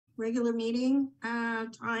regular meeting.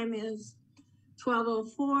 Time is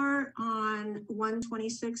 12:04 on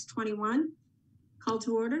 1/26/21. Call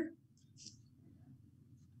to order.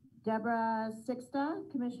 Deborah Sixta,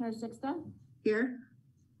 Commissioner Sixta. Here.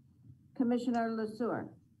 Commissioner LeSueur.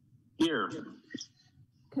 Here.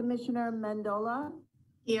 Commissioner Mendola.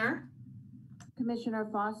 Here. Commissioner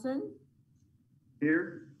Fossen.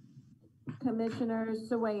 Here. Commissioner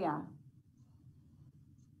Sawaya.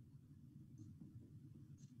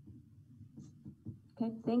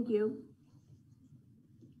 Okay, thank you.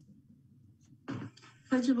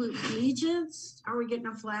 Pledge of Allegiance. Are we getting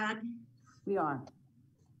a flag? We are.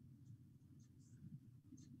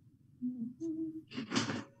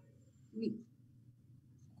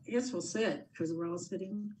 I guess we'll sit because we're all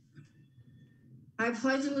sitting. I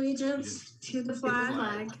pledge allegiance to the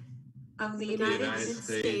flag of the United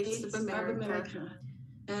States of America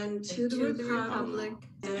and to the republic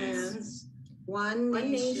and one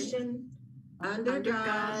nation under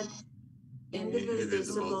God,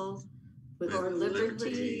 indivisible, with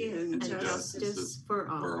liberty and justice for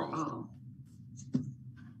all.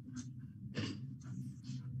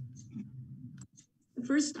 The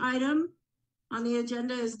first item on the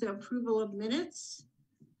agenda is the approval of minutes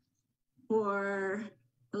for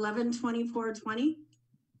 11/24/20.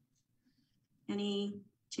 Any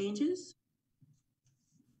changes?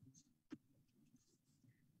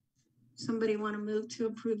 Somebody want to move to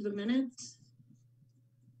approve the minutes?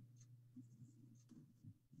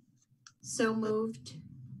 So moved.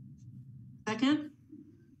 Second?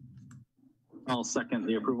 I'll second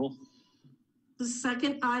the approval. The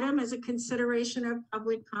second item is a consideration of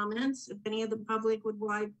public comments. If any of the public would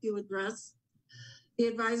like to address the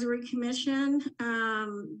advisory commission,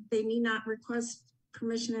 they need not request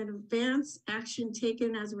permission in advance. Action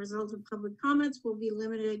taken as a result of public comments will be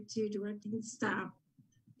limited to directing staff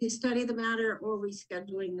to study the matter or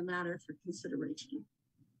rescheduling the matter for consideration.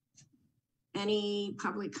 Any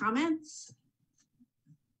public comments?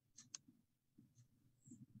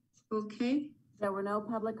 Okay. There were no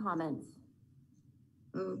public comments.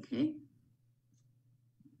 Okay.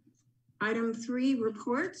 Item 3,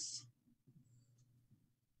 reports.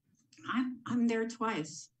 I'm there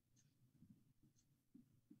twice.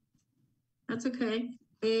 That's okay.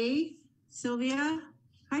 Sylvia.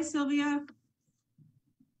 Hi, Sylvia.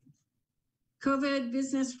 COVID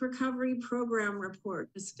Business Recovery Program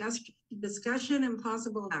Report. Discussion and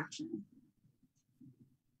possible action.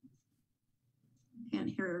 Can't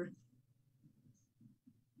hear.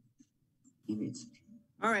 Maybe it's.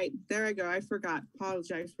 All right, there I go. I forgot.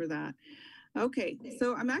 Apologize for that. Okay,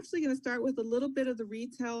 so I'm actually going to start with a little bit of the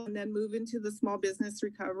retail and then move into the small business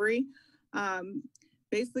recovery.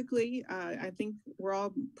 Basically, I think we're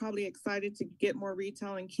all probably excited to get more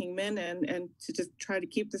retail in Kingman and to just try to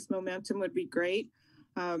keep this momentum would be great.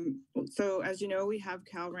 So as you know, we have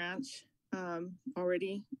Cal Ranch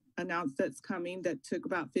already announced that's coming, that took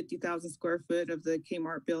about 50,000 square foot of the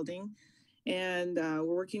Kmart building. And we're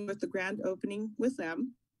working with the grand opening with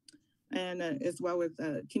them and as well with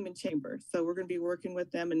Kingman Chamber. So we're going to be working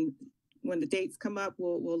with them, and when the dates come up,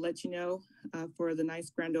 we'll let you know for the nice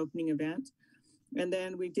grand opening event. And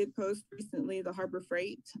then we did post recently the Harbor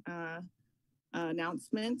Freight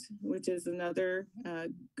announcement, which is another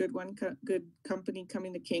good one, good company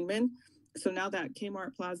coming to Kingman. So now that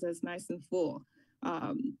Kmart Plaza is nice and full.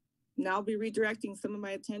 Now I'll be redirecting some of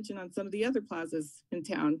my attention on some of the other plazas in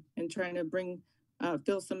town and trying to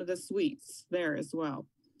fill some of the suites there as well.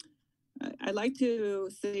 I'd like to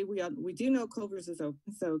say we do know Culver's is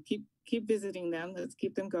open, so keep visiting them. Let's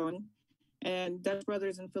keep them going. And Dutch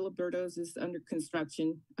Brothers and Filiberto's is under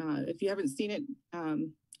construction. If you haven't seen it,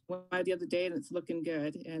 went by the other day and it's looking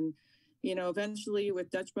good. And you know, eventually with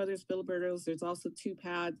Dutch Brothers, Filiberto's, there's also 2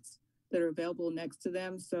 pads that are available next to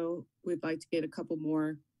them. So we'd like to get a couple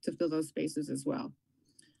more to fill those spaces as well.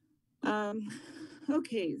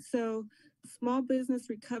 Okay, so small business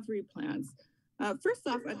recovery plans. First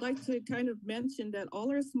off, I'd like to kind of mention that all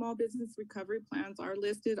our small business recovery plans are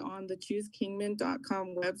listed on the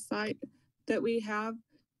ChooseKingman.com website that we have.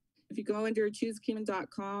 If you go under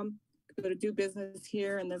ChooseKingman.com, go to do business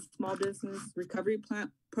here, and the small business recovery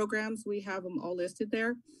plan programs, we have them all listed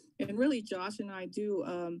there. And really, Josh and I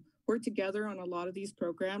do work together on a lot of these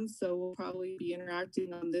programs, so we'll probably be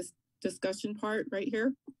interacting on this discussion part right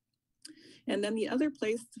here. And then the other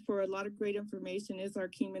place for a lot of great information is our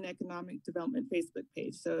Kingman Economic Development Facebook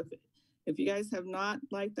page. So if you guys have not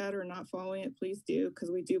liked that or not following it, please do, because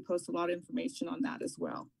we do post a lot of information on that as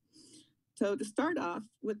well. So to start off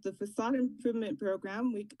with the facade improvement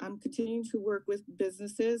program, I'm continuing to work with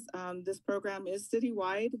businesses. This program is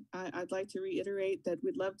citywide. I'd like to reiterate that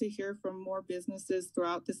we'd love to hear from more businesses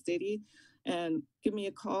throughout the city, and give me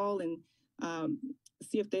a call and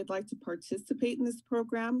see if they'd like to participate in this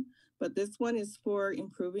program. But this one is for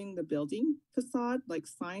improving the building facade, like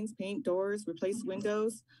signs, paint, doors, replace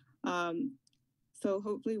windows. So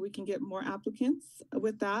hopefully we can get more applicants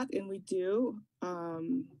with that, and we do.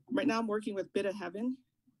 Right now I'm working with Bit of Heaven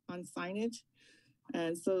on signage,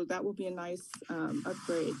 and so that will be a nice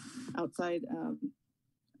upgrade outside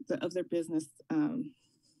of their business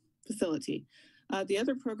facility. The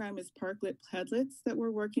other program is Parklet Pedlets that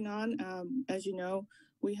we're working on. As you know,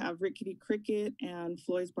 we have Rickety Cricket and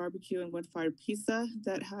Floyd's Barbecue and Wood Fired Pizza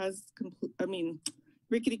that has,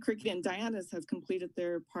 Rickety Cricket and Diana's has completed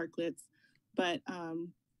their parklets, but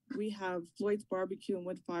we have Floyd's Barbecue and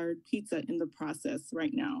Wood Fired Pizza in the process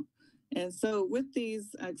right now. And so with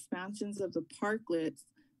these expansions of the parklets,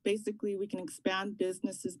 basically we can expand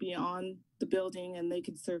businesses beyond the building and they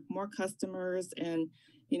can serve more customers. And,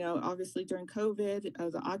 you know, obviously during COVID,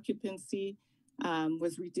 the occupancy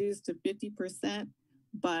was reduced to 50%,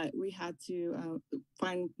 but we had to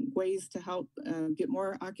find ways to help get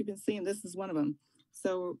more occupancy, and this is one of them.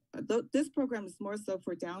 So this program is more so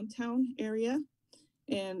for downtown area.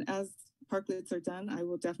 And as parklets are done, I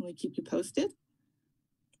will definitely keep you posted.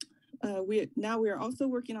 We are also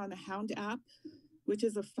working on the Hound app, which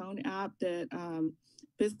is a phone app that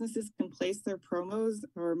businesses can place their promos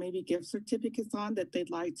or maybe gift certificates on that they'd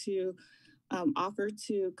like to offer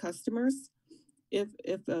to customers.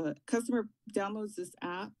 If a customer downloads this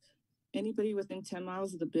app, anybody within 10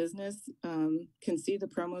 miles of the business can see the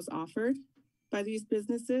promos offered by these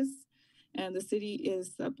businesses. And the city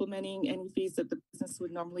is supplementing any fees that the business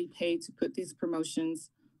would normally pay to put these promotions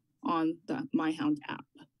on the My Hound app.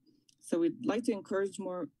 So we'd like to encourage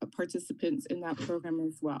more participants in that program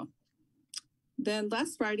as well. Then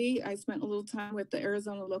last Friday, I spent a little time with the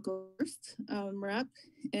Arizona Local First rep,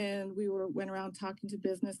 and we went around talking to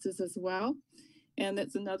businesses as well. And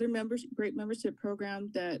that's another great membership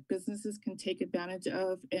program that businesses can take advantage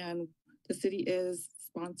of, and the city is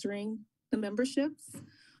sponsoring the memberships.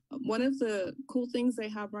 One of the cool things they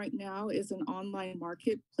have right now is an online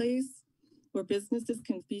marketplace where businesses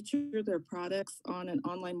can feature their products on an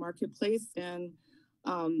online marketplace. And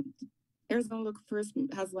Arizona Look First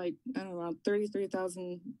has like, I don't know, around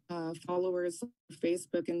 33,000 followers on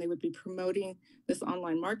Facebook, and they would be promoting this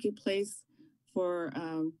online marketplace for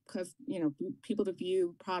people to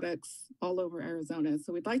view products all over Arizona.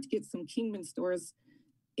 So we'd like to get some Kingman stores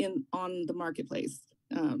on the marketplace.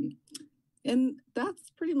 And that's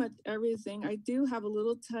pretty much everything. I do have a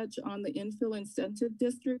little touch on the infill incentive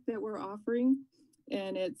district that we're offering.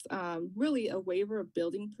 And it's really a waiver of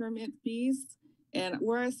building permit fees. And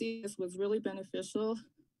where I see this was really beneficial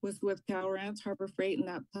was with Cal Ranch, Harbor Freight, and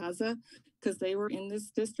that plaza, because they were in this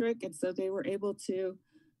district. And so they were able to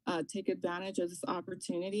take advantage of this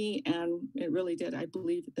opportunity. And it really did, I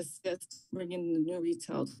believe, assist bringing the new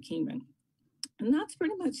retail to Kingman. And that's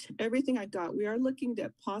pretty much everything I got. We are looking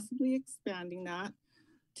at possibly expanding that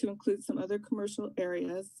to include some other commercial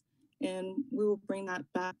areas, and we will bring that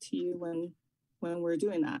back to you when we're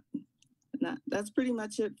doing that. And that's pretty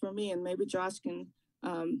much it for me, and maybe Josh can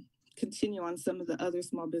continue on some of the other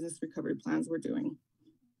small business recovery plans we're doing.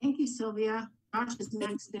 Thank you, Sylvia. Josh is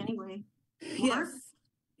next anyway. Mark?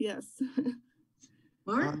 Yes.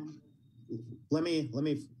 Mark? Let me,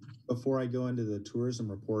 before I go into the tourism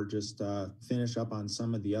report, just finish up on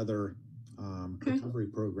some of the other recovery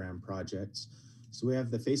program projects. So we have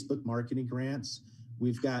the Facebook marketing grants.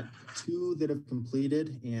 We've got 2 that have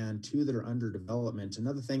completed and 2 that are under development.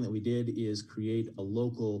 Another thing that we did is create a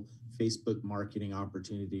local Facebook marketing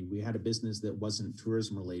opportunity. We had a business that wasn't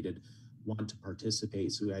tourism related want to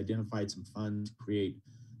participate. So we identified some funds to create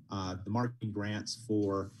the marketing grants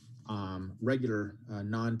for regular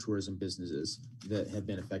non-tourism businesses that have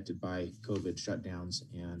been affected by COVID shutdowns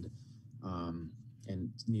and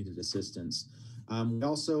needed assistance. We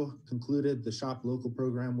also concluded the Shop Local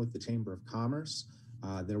program with the Chamber of Commerce.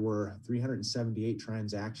 There were 378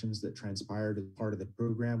 transactions that transpired as part of the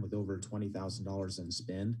program with over $20,000 in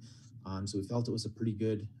spend. So we felt it was a pretty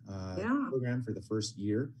good program for the first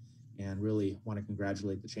year, and really want to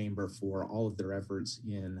congratulate the Chamber for all of their efforts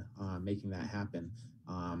in making that happen.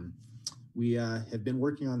 We have been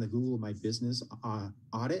working on the Google My Business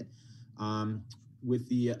audit. With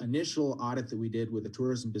the initial audit that we did with the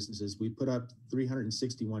tourism businesses, we put up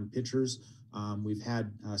 361 pictures. We've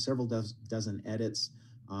had several dozen edits.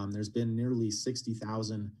 There's been nearly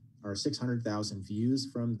 60,000 or 600,000 views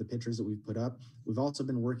from the pictures that we've put up. We've also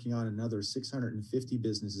been working on another 650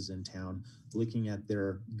 businesses in town, looking at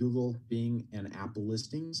their Google, Bing, and Apple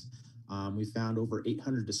listings. We found over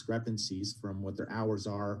 800 discrepancies from what their hours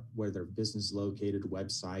are, where their business is located,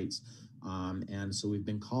 websites. And so we've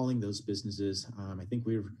been calling those businesses. I think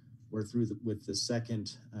we're through with the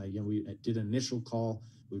second, we did an initial call,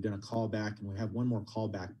 we've done a call back, and we have one more call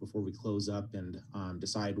back before we close up and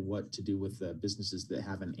decide what to do with the businesses that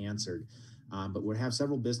haven't answered. But we have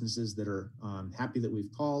several businesses that are happy that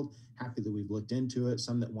we've called, happy that we've looked into it,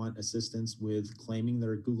 some that want assistance with claiming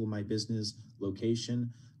their Google My Business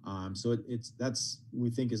location. So that's we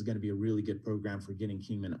think is going to be a really good program for getting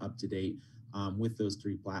Kingman up to date with those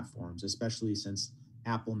three platforms, especially since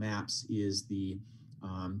Apple Maps is the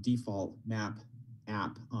default map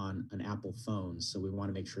app on an Apple phone. So we want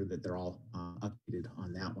to make sure that they're all updated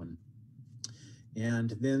on that one.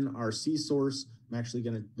 And then our C-Source, I'm actually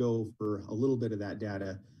going to go for a little bit of that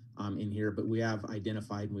data in here, but we have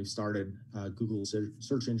identified and we've started Google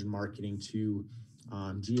search engine marketing to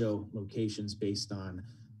geolocations based on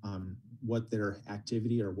what their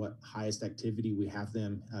activity or what highest activity we have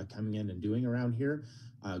them coming in and doing around here.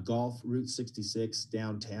 Golf, Route 66,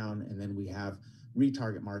 downtown, and then we have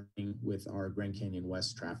retarget marketing with our Grand Canyon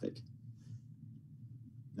West traffic.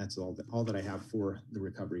 That's all that I have for the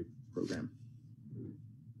recovery program.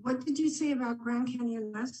 What did you say about Grand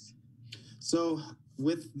Canyon West? So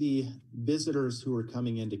with the visitors who are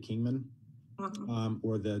coming into Kingman,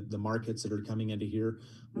 or the markets that are coming into here,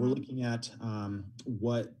 we're looking at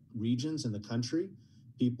what regions in the country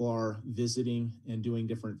people are visiting and doing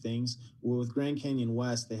different things. Well, with Grand Canyon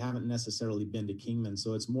West, they haven't necessarily been to Kingman,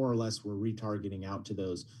 so it's more or less we're retargeting out to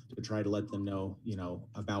those to try to let them know,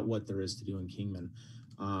 about what there is to do in Kingman,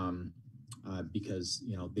 because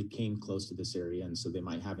they came close to this area, and so they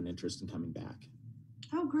might have an interest in coming back.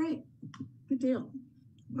 Oh, great! Good deal.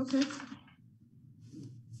 Okay.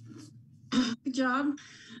 Good job.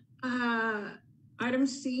 Item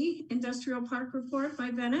C, Industrial Park Report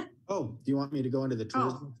by Bennett. Oh, do you want me to go into the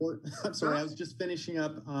tourism report? I'm sorry, I was just finishing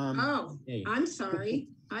up. I'm sorry.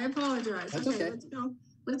 I apologize. That's okay.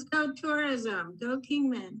 Let's go tourism. Go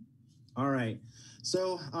Kingman. All right.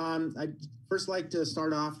 So I'd first like to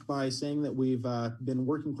start off by saying that we've been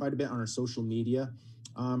working quite a bit on our social media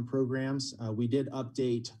programs. We did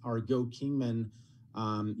update our Go Kingman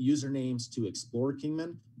usernames to Explore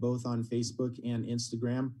Kingman, both on Facebook and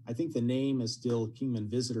Instagram. I think the name is still Kingman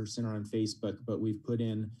Visitor Center on Facebook, but we've put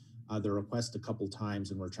in the request a couple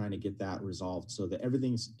times and we're trying to get that resolved so that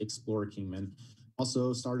everything's Explore Kingman.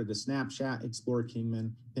 Also started a Snapchat Explore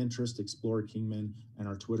Kingman, Pinterest Explore Kingman, and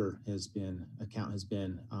our Twitter account has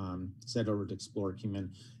been set over to Explore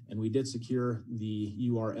Kingman. And we did secure the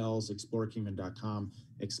URLs explorekingman.com,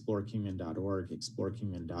 explorekingman.org,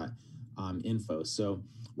 explorekingman.info. So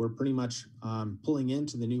we're pretty much pulling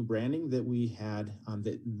into the new branding that we had,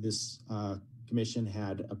 that this commission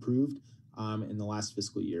had approved in the last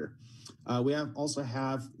fiscal year. We also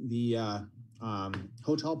have the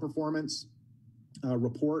hotel performance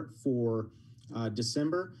report for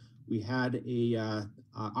December. We had a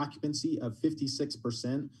occupancy of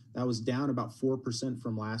 56%. That was down about 4%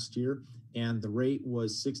 from last year. And the rate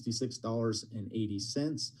was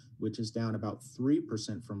 $66.80, which is down about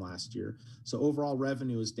 3% from last year. So overall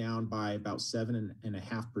revenue is down by about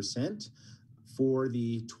 7.5%. For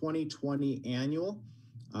the 2020 annual,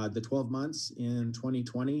 the 12 months in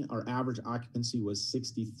 2020, our average occupancy was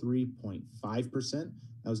 63.5%.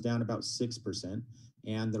 That was down about 6%.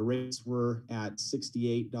 And the rates were at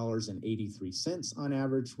 $68.83 on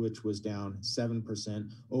average, which was down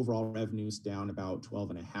 7%. Overall revenues down about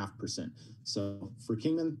 12.5%. So for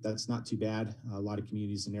Kingman, that's not too bad. A lot of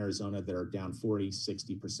communities in Arizona that are down 40,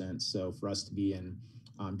 60%. So for us to be in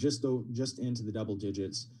just into the double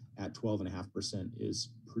digits at 12.5% is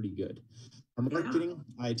pretty good. For marketing,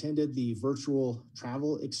 I attended the virtual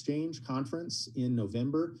travel exchange conference in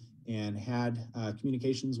November and had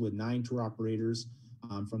communications with 9 tour operators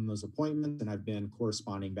from those appointments, and I've been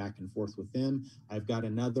corresponding back and forth with them. I've got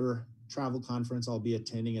another travel conference I'll be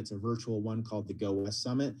attending. It's a virtual one called the Go West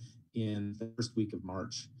Summit in the first week of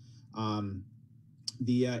March.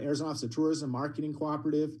 The Arizona Office of Tourism Marketing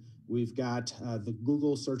Cooperative, we've got the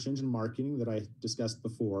Google search engine marketing that I discussed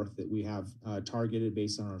before that we have targeted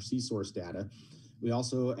based on our C-Source data. We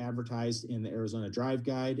also advertised in the Arizona Drive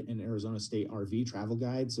Guide and Arizona State RV Travel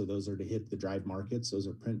Guide. So those are to hit the drive markets. Those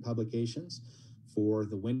are print publications for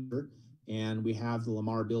the winter. And we have the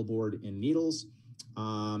Lamar billboard in Needles,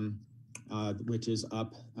 which is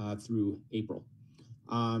up through April.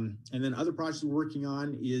 And then other projects we're working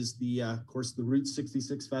on is of course, the Route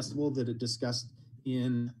 66 Festival that it discussed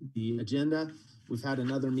in the agenda. We've had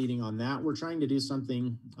another meeting on that. We're trying to do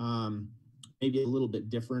something maybe a little bit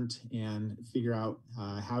different and figure out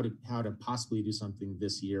how to possibly do something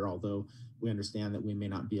this year, although we understand that we may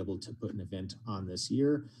not be able to put an event on this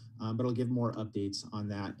year, but I'll give more updates on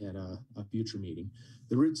that at a future meeting.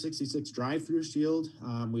 The Route 66 drive-through shield,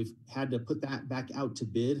 we've had to put that back out to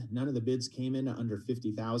bid. None of the bids came in under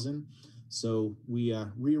 50,000. So we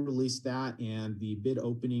re-released that, and the bid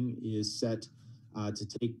opening is set to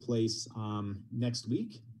take place next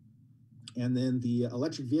week. And then the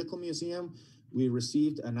Electric Vehicle Museum, we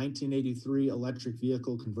received a 1983 electric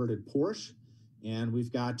vehicle converted Porsche, and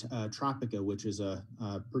we've got Tropica, which is a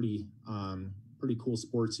pretty cool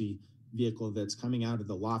sportsy vehicle that's coming out of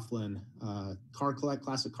the Laughlin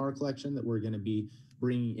classic car collection that we're going to be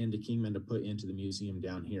bringing into Kingman to put into the museum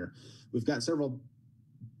down here. We've got several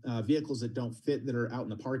vehicles that don't fit that are out in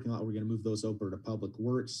the parking lot. We're going to move those over to Public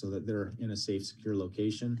Works so that they're in a safe, secure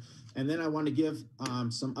location. And then I want to give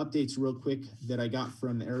some updates real quick that I got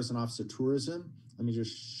from the Arizona Office of Tourism. Let me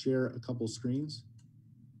just share a couple screens.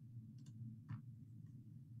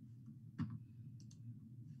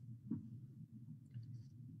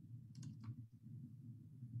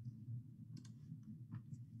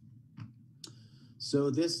 So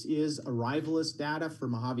this is arrivalist data for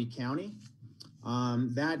Mojave County.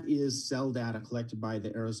 That is cell data collected by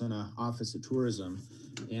the Arizona Office of Tourism.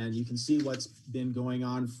 And you can see what's been going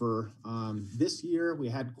on for this year. We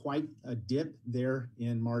had quite a dip there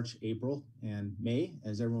in March, April, and May,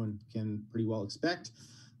 as everyone can pretty well expect.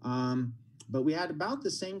 But we had about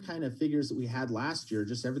the same kind of figures that we had last year,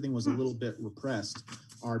 just everything was a little bit repressed.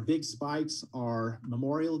 Our big spikes are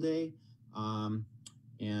Memorial Day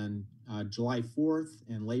and July 4th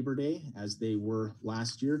and Labor Day, as they were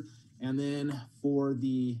last year. And then for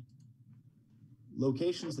the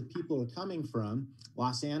locations that people are coming from,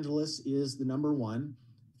 Los Angeles is the #1,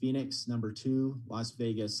 Phoenix #2, Las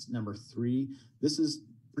Vegas #3. This is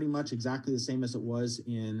pretty much exactly the same as it was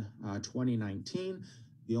in 2019.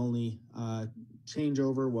 The only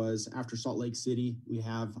changeover was after Salt Lake City, we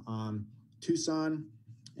have Tucson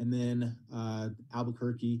and then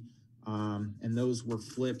Albuquerque, and those were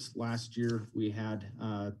flipped. Last year we had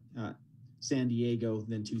San Diego,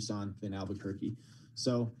 then Tucson, then Albuquerque.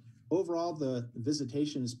 So overall, the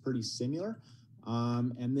visitation is pretty similar.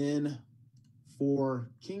 And then for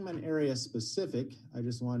Kingman area specific, I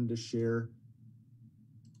just wanted to share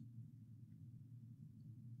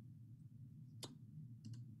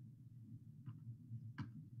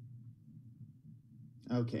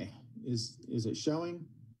okay, is it showing?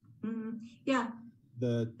 Yeah.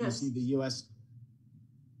 You Yes. see the US,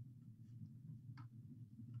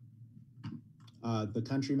 the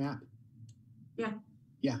country map? Yeah.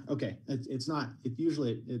 Yeah, okay. It's not,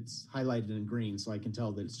 usually it's highlighted in green, so I can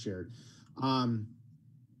tell that it's shared.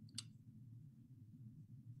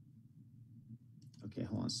 Okay,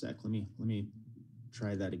 hold on a sec. Let me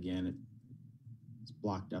try that again. It's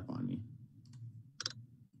blocked up on me.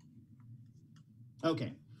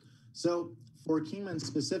 Okay, so for Kingman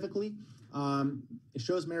specifically, it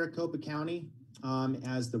shows Maricopa County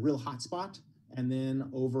as the real hotspot, and then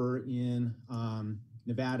over in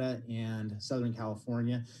Nevada and Southern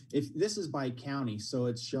California. If this is by county, so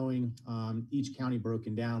it's showing each county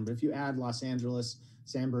broken down, but if you add Los Angeles,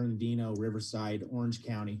 San Bernardino, Riverside, Orange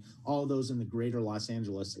County, all of those in the greater Los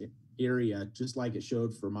Angeles area, just like it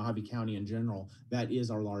showed for Mojave County in general, that is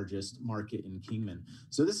our largest market in Kingman.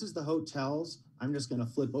 So this is the hotels. I'm just going to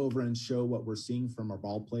flip over and show what we're seeing from our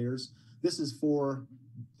ball players. This is for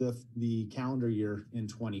the calendar year in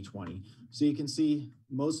 2020. So you can see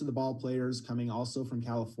most of the ball players coming also from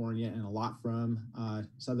California and a lot from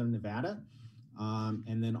Southern Nevada,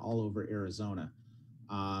 and then all over Arizona.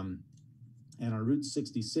 And our Route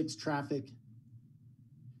 66 traffic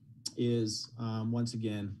is once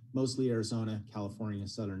again mostly Arizona, California,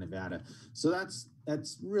 Southern Nevada. So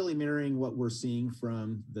that's really mirroring what we're seeing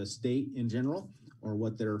from the state in general, or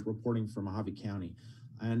what they're reporting from Mojave County.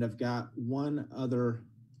 And I've got one other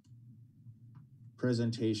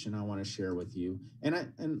presentation I want to share with you,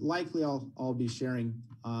 and likely I'll be sharing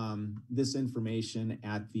this information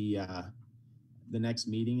at the next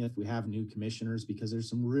meeting if we have new commissioners, because there's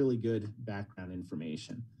some really good background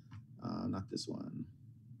information. Not this one.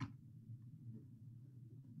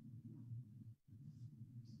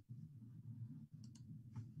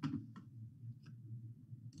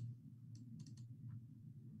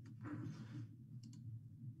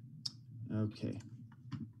 Okay.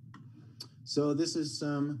 So this is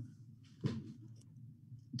some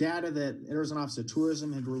data that Arizona Office of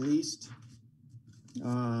Tourism had released.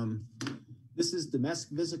 This is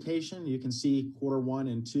domestic visitation. You can see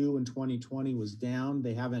Q1 and Q2 in 2020 was down.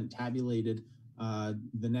 They haven't tabulated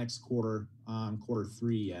the next quarter,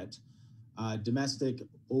 Q3 yet. Domestic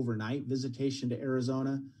overnight visitation to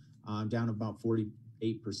Arizona, down about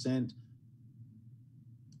 48%.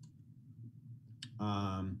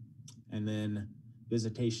 And then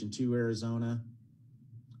visitation to Arizona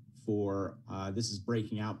for, this is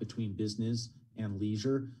breaking out between business and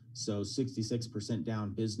leisure. So 66%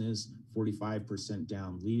 down business, 45%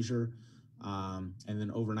 down leisure. And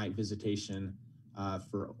then overnight visitation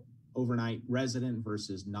for overnight resident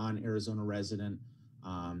versus non-Arizona resident,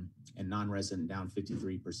 and non-resident down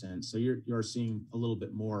 53%. So you're seeing a little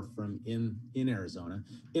bit more from in Arizona.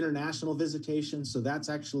 International visitation, so that's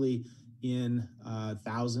actually in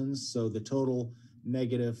thousands. So the total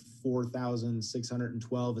negative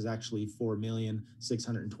 4,612 is actually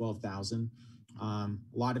 4,612,000. A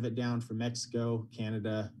lot of it down from Mexico,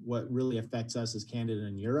 Canada. What really affects us is Canada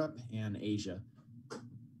and Europe and Asia.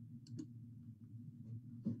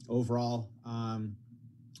 Overall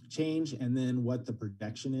change, and then what the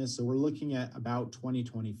projection is. So we're looking at about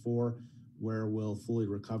 2024, where we'll fully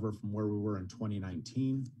recover from where we were in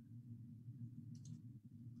 2019.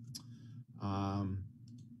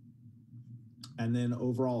 And then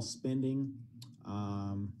overall spending,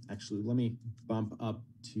 actually, let me bump up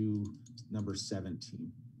to number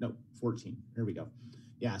 17. No, 14. Here we go.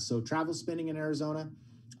 Yeah, so travel spending in Arizona.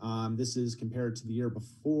 This is compared to the year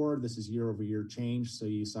before. This is year over year change. So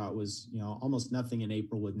you saw it was, almost nothing in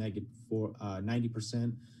April with negative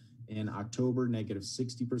 90%. In October, negative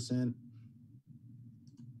 60%.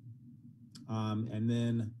 And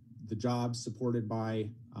then the jobs supported by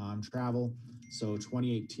travel. So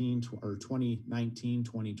 2018 or 2019,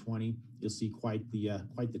 2020, you'll see quite the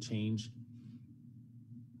change.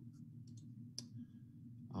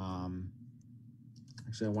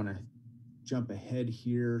 Actually, I want to jump ahead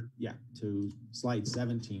here, to slide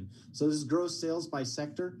 17. So this is gross sales by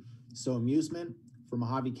sector. So amusement for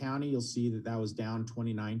Mojave County, you'll see that was down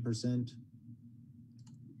 29%.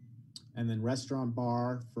 And then restaurant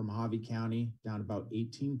bar for Mojave County down about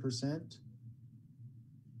 18%.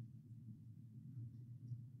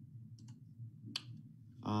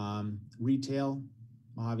 Retail,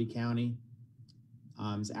 Mojave County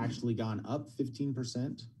has actually gone up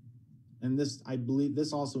 15%. And this, I believe,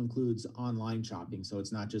 this also includes online shopping. So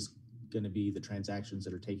it's not just going to be the transactions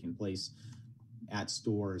that are taking place at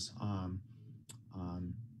stores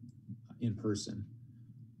in person.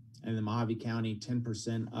 And then Mojave County,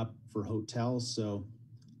 10% up for hotels. So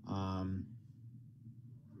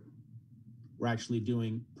we're actually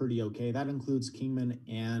doing pretty okay. That includes Kingman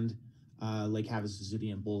and Lake Havasu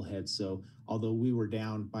City and Bullhead. So although we were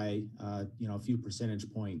down by a few percentage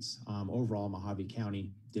points, overall Mojave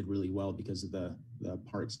County did really well because of the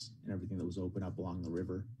parks and everything that was open up along the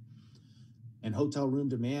river. And hotel room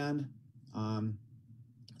demand.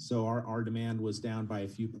 So our demand was down by a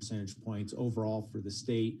few percentage points overall for the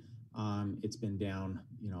state. It's been down,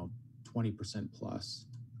 20% plus.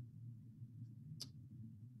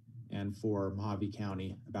 And for Mojave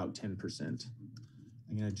County, about 10%.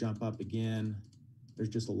 I'm going to jump up again. There's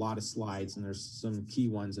just a lot of slides, and there's some key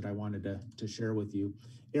ones that I wanted to share with you.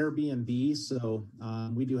 Airbnb. So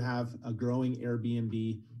we do have a growing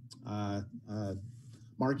Airbnb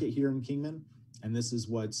market here in Kingman, and this is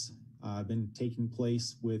what's been taking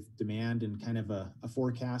place with demand and kind of a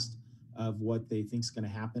forecast of what they think is going to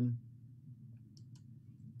happen.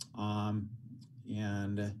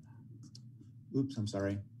 Oops, I'm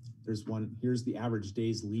sorry. There's one. Here's the average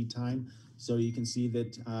days lead time. So you can see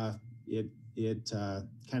that it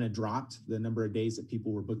kind of dropped the number of days that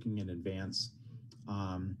people were booking in advance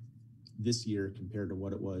this year compared to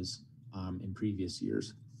what it was in previous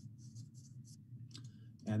years.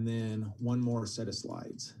 And then one more set of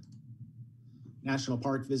slides. National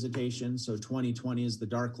park visitation. So 2020 is the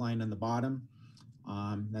dark line on the bottom.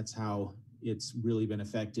 That's how it's really been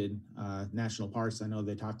affected. National parks, I know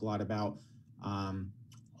they talk a lot about a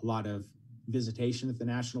lot of visitation at the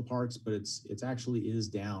national parks, but it's actually is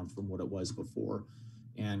down from what it was before.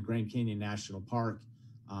 And Grand Canyon National Park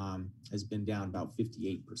has been down about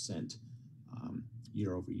 58%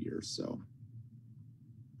 year over year. So,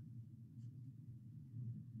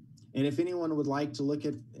 and if anyone would like to look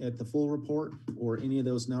at the full report or any of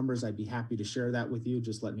those numbers, I'd be happy to share that with you.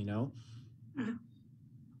 Just let me know. And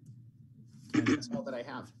that's all that I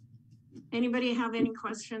have. Anybody have any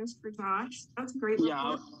questions for Josh? That's a great report.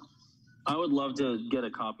 Yeah, I would love to get a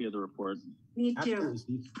copy of the report. Me too.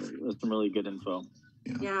 Absolutely. That's some really good info.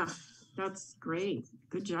 Yeah, that's great.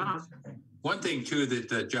 Good job. One thing too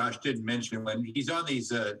that Josh didn't mention, when he's on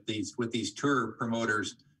these with these tour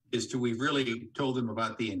promoters, we've really told them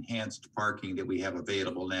about the enhanced parking that we have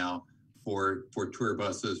available now for tour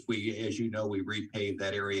buses. We, as you know, we repaved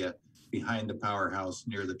that area behind the powerhouse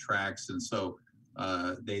near the tracks. And so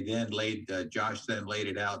they then Josh then laid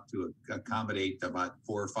it out to accommodate about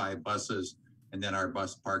 4 or 5 buses and then our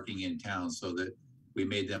bus parking in town, so that we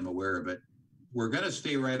made them aware of it. We're going to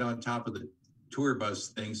stay right on top of the tour bus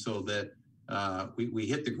thing so that we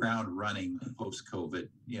hit the ground running post-COVID,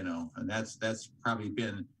 you know, and that's probably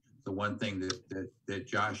been the one thing that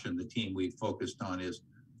Josh and the team we focused on is,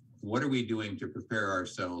 what are we doing to prepare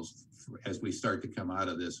ourselves as we start to come out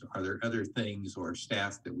of this? Are there other things or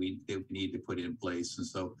staff that we need to put in place? And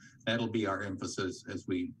so that'll be our emphasis as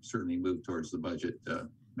we certainly move towards the budget,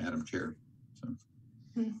 Madam Chair. So.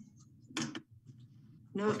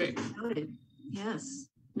 No, Okay. noted. Yes.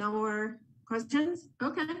 No more questions?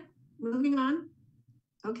 Okay, moving on.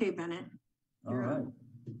 Okay, Bennett. All You're up. right.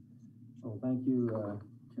 Well, thank you,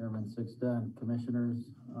 Chairman Sixta and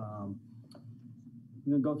Commissioners. I'm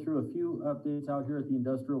going to go through a few updates out here at the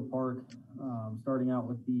industrial park, starting out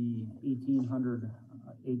with the 1,800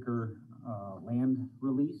 acre land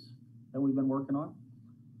release that we've been working on.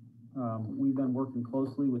 We've been working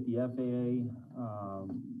closely with the FAA,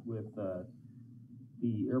 with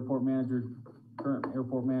the airport manager, current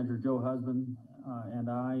airport manager Joe Husband, and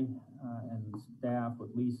I, and staff with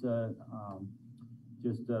Lisa,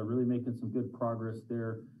 just really making some good progress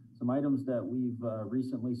there. Some items that we've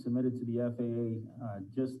recently submitted to the FAA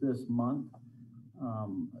just this month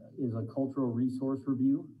is a cultural resource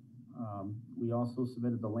review. We also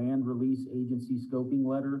submitted the land release agency scoping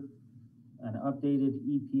letter, an updated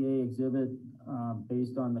EPA exhibit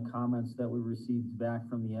based on the comments that we received back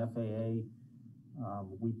from the FAA.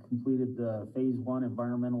 We completed the phase 1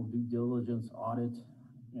 environmental due diligence audit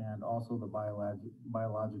and also the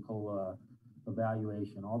biological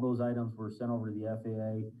evaluation. All those items were sent over to the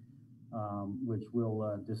FAA, which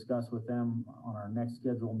we'll discuss with them on our next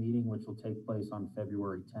scheduled meeting, which will take place on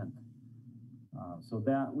February 10th. So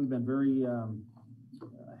that we've been very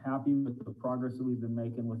happy with the progress that we've been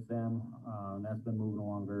making with them. That's been moving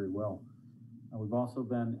along very well. We've also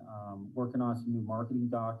been working on some new marketing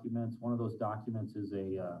documents. One of those documents is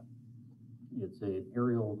it's an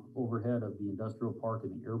aerial overhead of the industrial park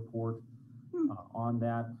and the airport. On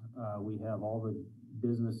that, we have all the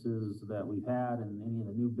businesses that we've had and any of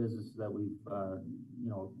the new businesses that we've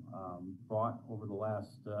brought over the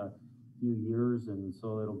last few years, and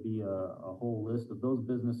so it'll be a whole list of those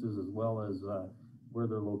businesses as well as where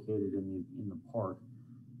they're located in the park.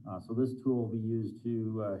 So this tool will be used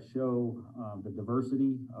to show the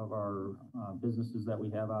diversity of our businesses that we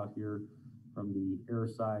have out here, from the air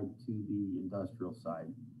side to the industrial side.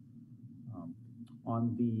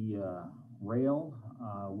 On the rail,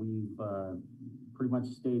 we've pretty much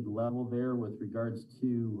stayed level there with regards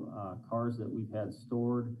to cars that we've had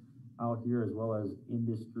stored out here, as well as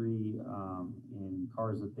industry in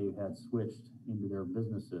cars that they've had switched into their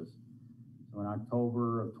businesses. So in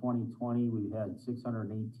October of 2020, we had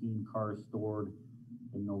 618 cars stored.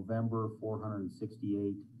 In November,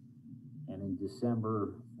 468, and in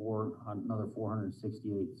December, another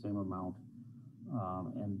 468, same amount.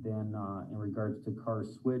 And then in regards to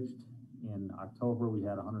cars switched, in October we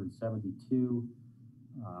had 172,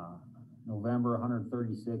 November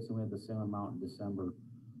 136, and we had the same amount in December,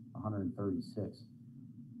 136.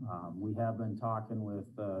 We have been talking with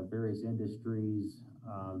various industries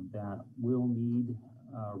that will need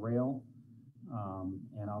rail,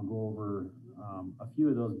 and I'll go over a few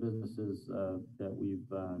of those businesses that we've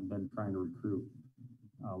been trying to recruit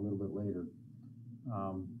a little bit later.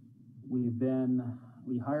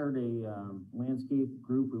 We hired a landscape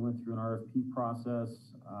group. We went through an RFP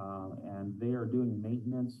process, and they are doing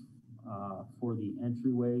maintenance for the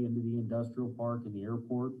entryway into the industrial park and the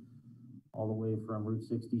airport, all the way from Route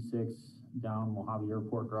 66 down Mojave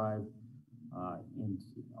Airport Drive, and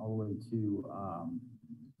all the way to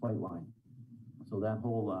Flight Line. So that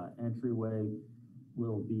whole entryway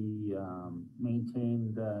will be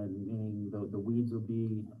maintained, meaning the weeds will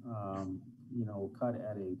be cut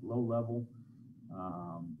at a low level,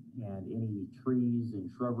 and any trees and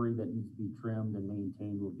shrubbery that needs to be trimmed and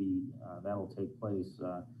maintained will be that'll take place,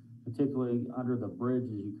 particularly under the bridge.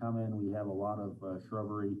 As you come in, we have a lot of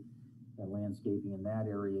shrubbery and landscaping in that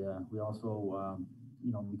area. We also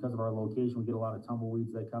because of our location, we get a lot of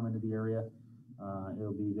tumbleweeds that come into the area.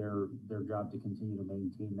 It'll be their job to continue to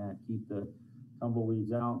maintain that, keep the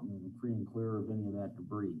tumbleweeds out and free and clear of any of that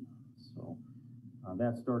debris. So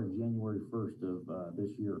that started January 1st of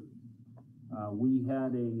this year. We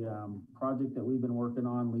had a project that we've been working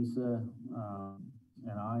on, Lisa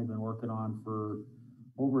and I have been working on for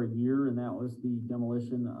over a year, and that was the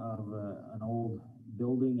demolition of an old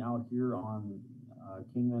building out here on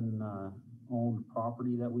Kingman owned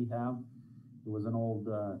property that we have. It was an old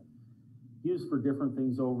used for different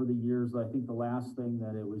things over the years. I think the last thing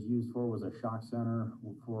that it was used for was a shock center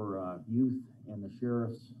for youth, and the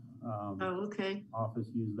sheriff's Okay. office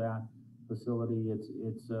used that facility.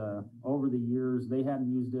 It's over the years, they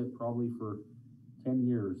hadn't used it probably for 10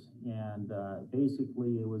 years. And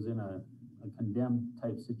basically it was in a condemned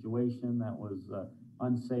type situation that was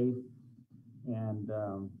unsafe. And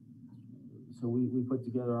so we put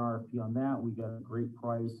together an RFP on that. We got a great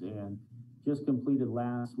price and just completed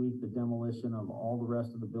last week the demolition of all the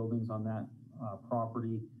rest of the buildings on that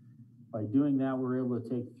property. By doing that, we were able to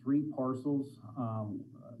take 3 parcels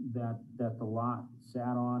that the lot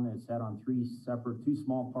sat on. It sat on 3 separate, 2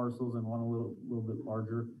 small parcels and one a little bit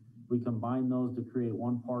larger. We combined those to create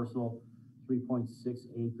 1 parcel, 3.6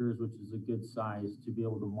 acres, which is a good size to be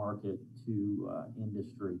able to market to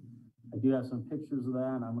industry. I do have some pictures of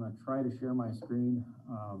that. I'm going to try to share my screen.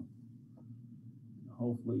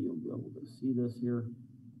 Hopefully you'll be able to see this here.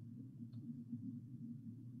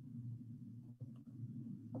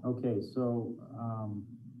 Okay, so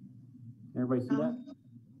everybody see that?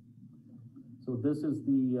 So this is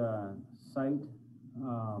the site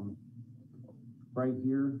right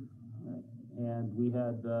here, and we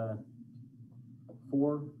had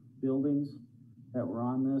 4 buildings that were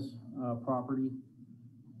on this property.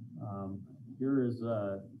 Here is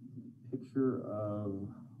a picture of,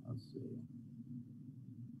 let's see,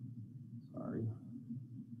 sorry.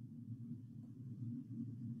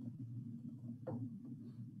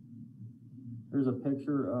 Here's a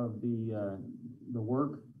picture of the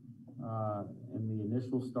work and the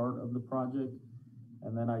initial start of the project.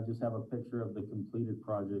 And then I just have a picture of the completed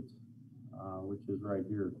project, which is right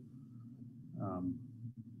here.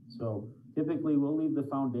 So typically we'll leave the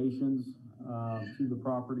foundations to the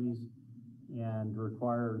properties and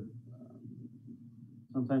require,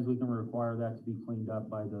 sometimes we can require that to be cleaned up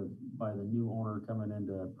by the new owner coming in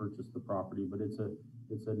to purchase the property, but it's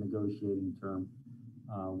a negotiating term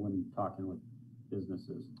when talking with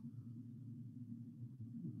businesses.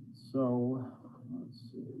 So let's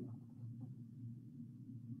see.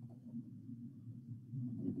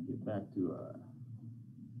 I need to get back to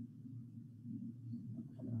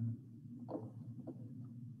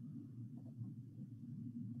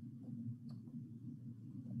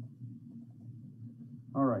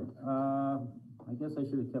all right. I guess I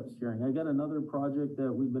should have kept sharing. I got another project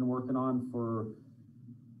that we've been working on for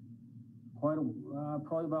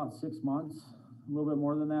probably about 6 months, a little bit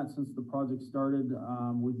more than that since the project started.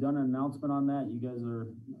 We've done an announcement on that. You guys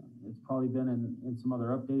it's probably been in some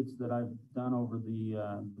other updates that I've done over the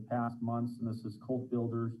past months, and this is Colt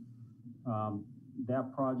Builders.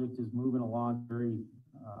 That project is moving along very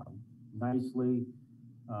nicely.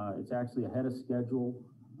 It's actually ahead of schedule.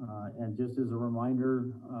 And just as a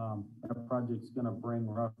reminder, that project's going to bring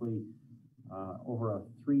roughly over a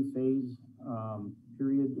 3-phase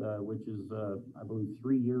period, which is, I believe,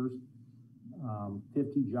 3 years,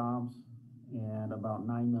 50 jobs, and about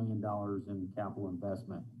 $9 million in capital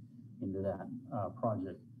investment into that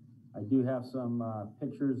project. I do have some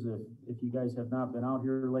pictures. If you guys have not been out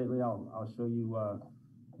here lately, I'll show you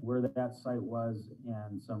where that site was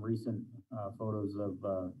and some recent photos of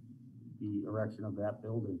the erection of that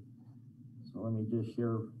building. So let me just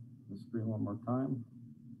share the screen one more time.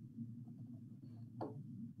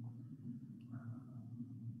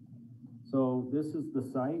 So this is the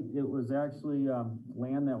site. It was actually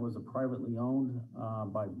land that was privately owned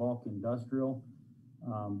by Bulk Industrial.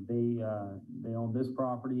 They owned this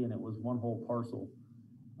property, and it was one whole parcel.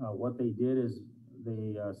 What they did is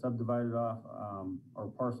they subdivided off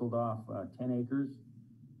or parceled off 10 acres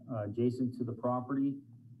adjacent to the property.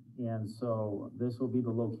 And so this will be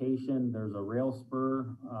the location. There's a rail spur.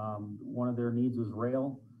 One of their needs was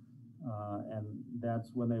rail. And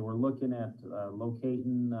that's when they were looking at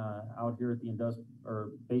locating out here at the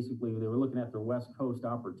or basically they were looking at their West Coast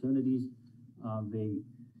opportunities. They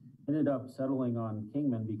ended up settling on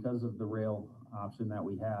Kingman because of the rail option that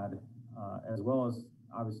we had, as well as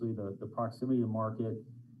obviously the proximity to market.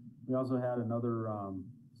 We also had another,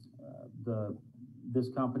 this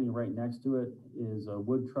company right next to it is a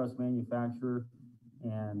wood truss manufacturer.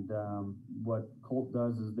 And what Colt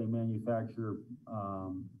does is they manufacture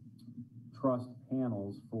truss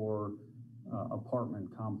panels for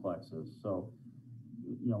apartment complexes. So,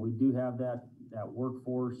 you know, we do have that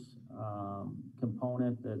workforce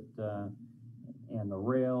component that and the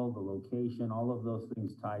rail, the location, all of those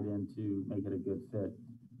things tied in to make it a good fit.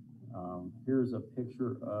 Here's a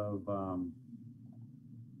picture of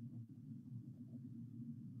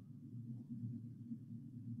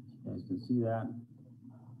You guys can see that.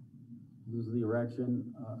 This is the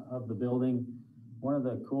erection of the building. One of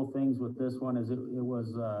the cool things with this one is it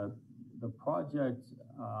was the project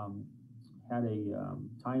had a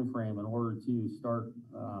time frame in order to start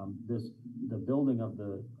the building of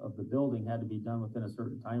the building had to be done within a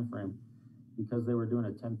certain time frame because they were doing a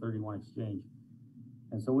 1031 exchange.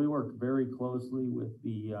 And so we worked very closely with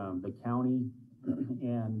the county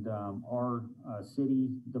and our city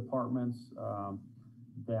departments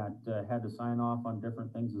that had to sign off on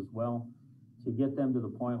different things as well to get them to the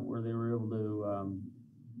point where they were able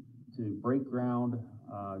to break ground,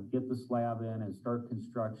 get the slab in and start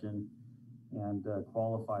construction and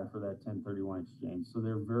qualify for that 1031 exchange. So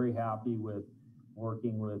they're very happy with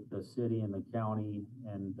working with the city and the county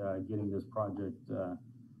and getting this project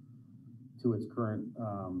to its current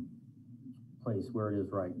place where it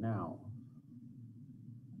is right now.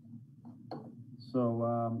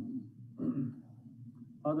 So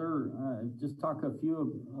just talk a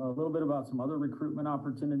little bit about some other recruitment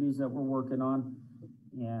opportunities that we're working on.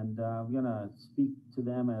 And I'm gonna speak to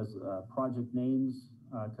them as project names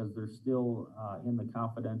because they're still in the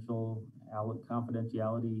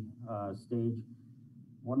confidentiality stage.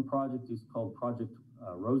 One project is called Project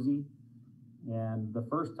Rosie. And the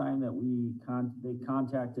first time that they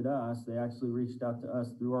contacted us, they actually reached out to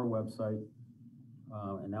us through our website.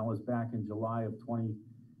 And that was back in July of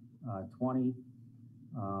 2020.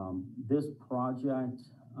 This project,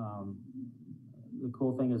 the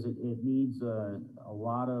cool thing is it needs a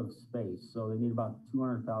lot of space. So they need about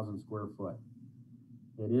 200,000 square foot.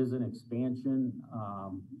 It is an expansion,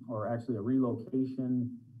 or actually a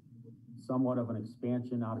relocation, somewhat of an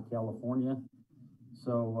expansion out of California.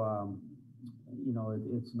 So, you know,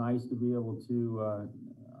 it's nice to be able to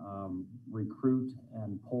recruit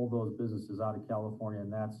and pull those businesses out of California,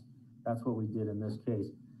 and that's what we did in this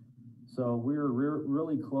case. So we're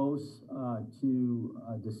really close to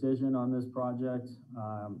a decision on this project.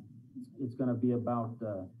 It's going to be about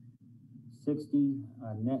 60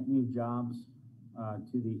 net new jobs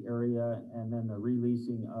to the area, and then the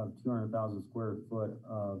releasing of 200,000 square foot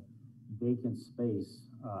of vacant space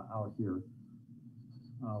out here.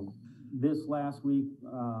 This last week,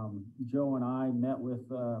 Joe and I met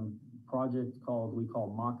with a project we call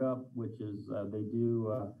Mock-Up, which is they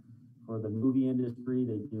do for the movie industry.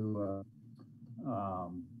 They do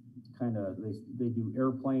they do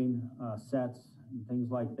airplane sets and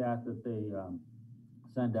things like that they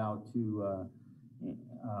send out to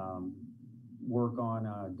work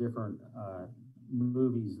on different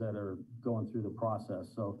movies that are going through the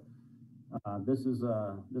process. So this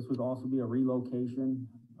would also be a relocation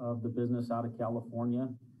of the business out of California.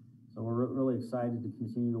 So we're really excited to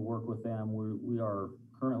continue to work with them. We are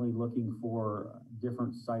currently looking for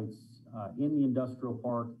different sites in the industrial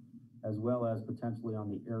park, as well as potentially on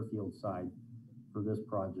the airfield side for this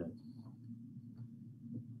project.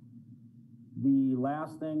 The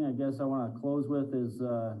last thing I guess I want to close with is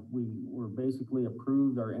we were basically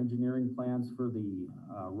approved our engineering plans for the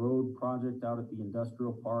road project out at the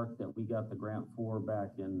industrial park that we got the grant for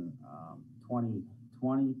back in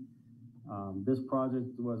 2020. This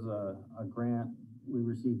project was a grant we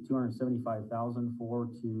received $275,000 for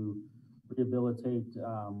to rehabilitate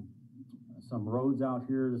some roads out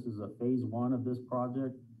here. This is a phase 1 of this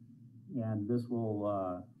project, and this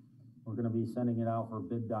will we're going to be sending it out for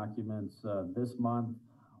bid documents this month.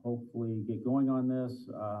 Hopefully get going on this.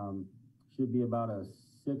 Should be about a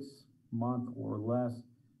 6-month or less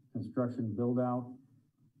construction build out.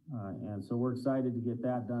 And so we're excited to get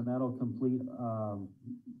that done. That'll complete a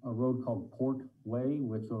road called Port Way,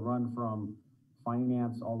 which will run from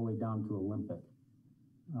Finance all the way down to Olympic.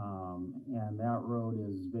 And that road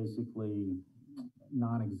is basically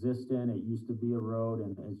non-existent. It used to be a road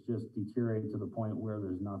and it's just deteriorated to the point where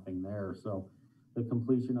there's nothing there. So the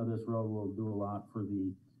completion of this road will do a lot for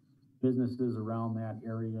the businesses around that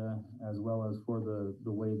area, as well as for the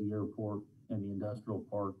way the airport and the industrial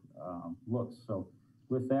park looks. So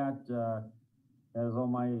with that, that is all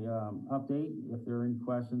my update. If there are any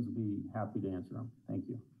questions, I'll be happy to answer them. Thank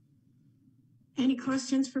you. Any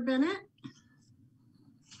questions for Bennett?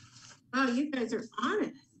 Oh, you guys are on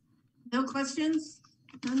it. No questions?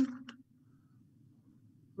 None?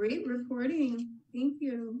 Great reporting. Thank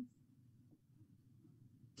you.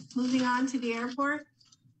 Moving on to the airport.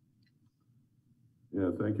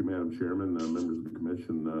 Yeah, thank you, Madam Chairman, members of the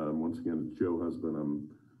commission. Once again, it's Joe Husband. I'm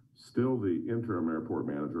still the interim airport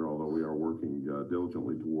manager, although we are working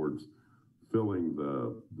diligently towards filling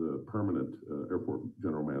the permanent airport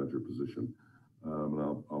general manager position.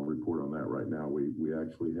 And I'll report on that right now. We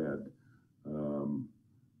actually had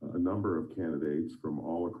a number of candidates from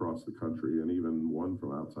all across the country and even one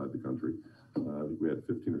from outside the country. I think we had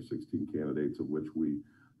 15 or 16 candidates, of which we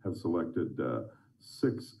have selected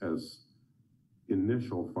 6 as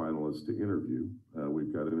initial finalists to interview.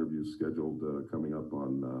 We've got interviews scheduled coming up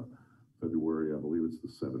on February, I believe it's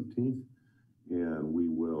the 17th, and we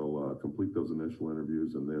will complete those initial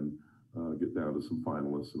interviews and then get down to some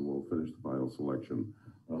finalists, and we'll finish the final selection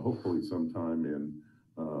hopefully sometime in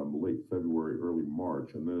late February, early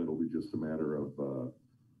March, and then it'll be just a matter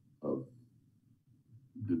of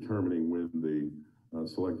determining when the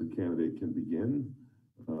selected candidate can begin.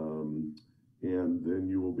 And then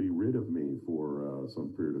you will be rid of me for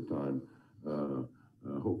some period of time,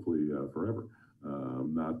 hopefully forever.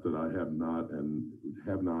 Not that I have not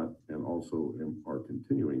and also are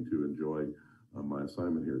continuing to enjoy my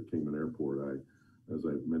assignment here at Kingman Airport. As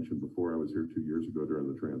I mentioned before, I was here 2 years ago during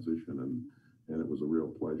the transition, and it was a real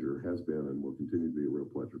pleasure, has been and will continue to be a real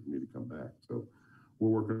pleasure for me to come back. So we're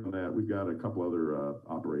working on that. We've got a couple other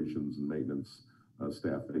operations and maintenance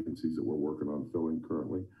staff vacancies that we're working on filling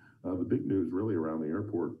currently. The big news really around the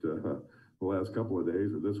airport the last couple of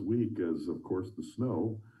days or this week is, of course, the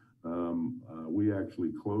snow. We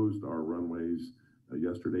actually closed our runways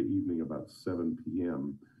yesterday evening about 7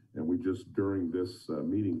 p.m. and we just during this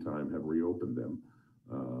meeting time have reopened them.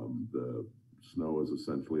 The snow is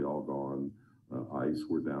essentially all gone. Ice,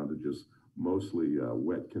 we're down to just mostly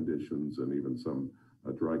wet conditions and even some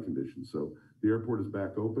dry conditions. So the airport is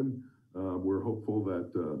back open. We're hopeful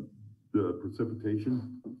that the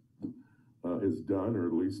precipitation is done, or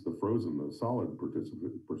at least the frozen, the solid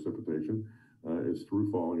precipitation is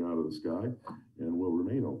through falling out of the sky and will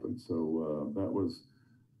remain open. So that was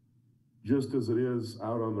just as it is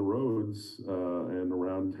out on the roads and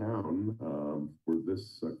around town for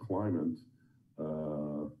this climate,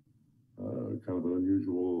 kind of an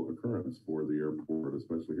unusual occurrence for the airport,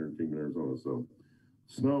 especially here in Kingman, Arizona. So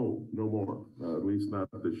snow, no more, at least not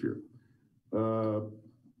this year.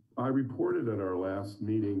 I reported at our last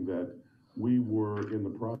meeting that we were in the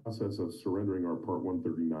process of surrendering our Part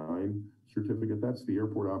 139 certificate. That's the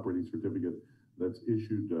airport operating certificate that's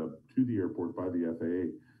issued to the airport by the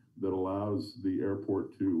FAA that allows the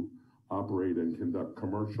airport to operate and conduct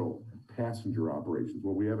commercial passenger operations.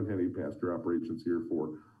 Well, we haven't had any passenger operations here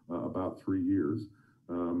for about 3 years,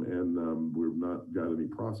 and we've not got any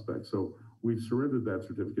prospects. So we've surrendered that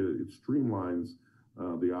certificate. It streamlines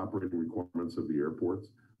the operating requirements of the airports,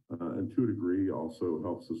 and to a degree also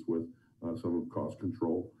helps us with some of cost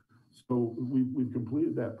control. So we've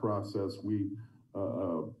completed that process. We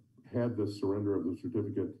had the surrender of the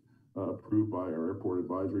certificate approved by our Airport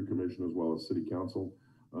Advisory Commission as well as City Council.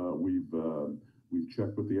 We've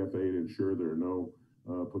checked with the FAA to ensure there are no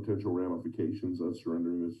potential ramifications of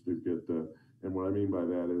surrendering the certificate. And what I mean by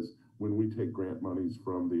that is when we take grant monies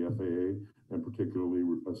from the FAA, and particularly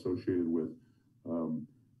associated with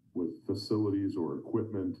facilities or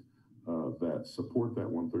equipment that support that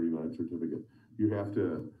 139 certificate, you have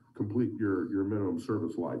to complete your minimum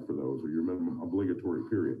service life for those, or your minimum obligatory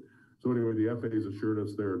period. So anyway, the FAA has assured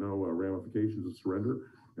us there are no ramifications of surrender.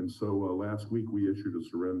 And so last week we issued a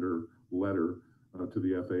surrender letter to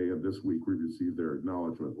the FAA, and this week we received their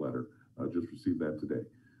acknowledgement letter. Just received that today.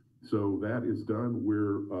 So that is done.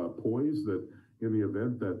 We're poised that in the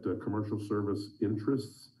event that commercial service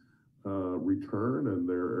interests return and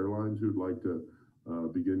there are airlines who'd like to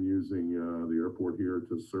begin using the airport here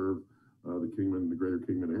to serve the greater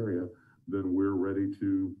Kingman area, then we're ready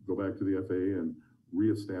to go back to the FAA and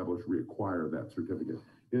reacquire that certificate.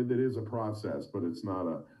 It is a process, but it's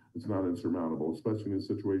not insurmountable, especially in a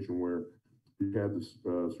situation where you had this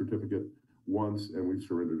certificate once and we've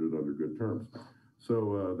surrendered it under good terms.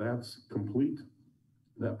 So that's complete,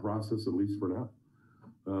 that process, at least for now.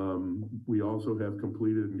 We also have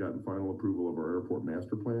completed and gotten final approval of our airport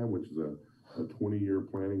master plan, which is a 20-year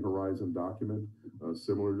planning horizon document,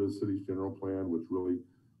 similar to the city's general plan, which really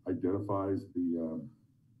identifies the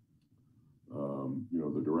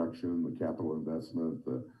the direction, the capital investment,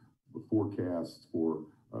 the forecasts for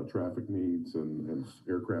traffic needs and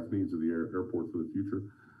aircraft needs of the airport for the future.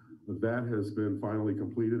 That has been finally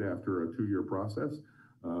completed after a 2-year process.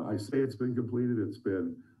 I say it's been completed.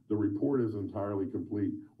 The report is entirely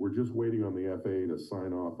complete. We're just waiting on the FAA to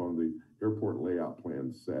sign off on the airport layout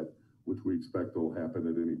plan set, which we expect will happen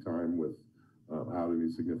at any time without any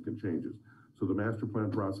significant changes. So the master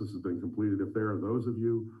plan process has been completed. If there are those of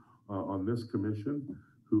you on this commission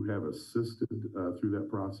who have assisted through that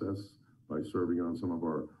process by serving on some of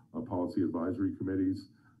our policy advisory committees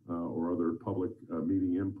or other public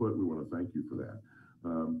meeting input, we want to thank you for that.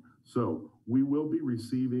 So we will be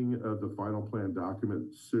receiving the final plan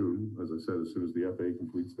document soon. As I said, as soon as the FAA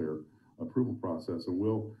completes their approval process, and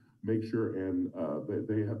we'll make sure and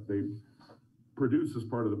they produce as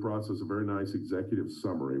part of the process a very nice executive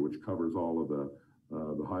summary, which covers all of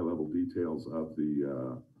the high level details of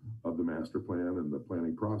the master plan and the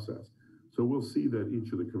planning process. So we'll see that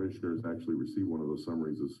each of the commissioners actually receive one of those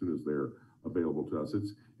summaries as soon as they're available to us.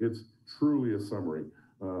 It's truly a summary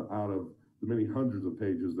out of the many hundreds of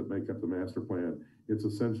pages that make up the master plan. It's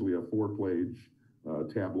essentially a 4-page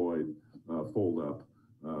tabloid fold up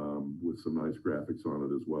with some nice graphics on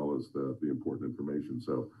it, as well as the important information.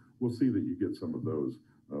 So we'll see that you get some of those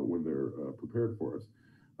when they're prepared for us.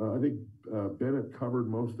 I think Bennett covered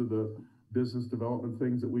most of the business development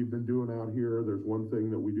things that we've been doing out here. There's one thing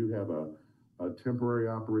that we do have a temporary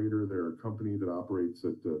operator. They're a company that operates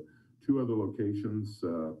at 2 other locations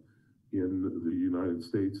in the United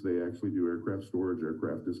States. They actually do aircraft storage,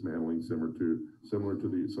 aircraft dismantling, similar to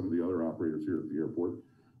some of the other operators here at the airport.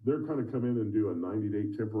 They're kind of come in and do a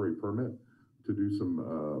 90-day temporary permit to do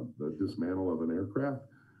some dismantle of an aircraft.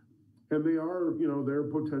 And they are, you know, they're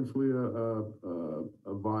potentially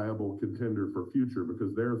a viable contender for future,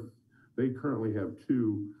 because they currently have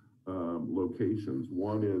 2 locations.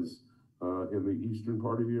 One is in the eastern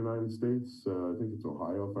part of the United States. I think it's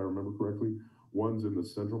Ohio, if I remember correctly. One's in the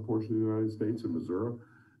central portion of the United States in Missouri.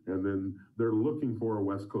 And then they're looking for a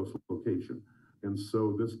West Coast location. And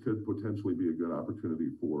so this could potentially be a good opportunity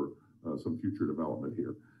for some future development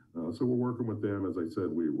here. So we're working with them. As I said,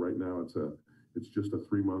 right now it's just a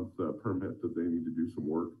 3-month permit that they need to do some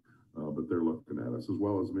work, but they're looking at us, as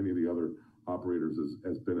well as many of the other operators,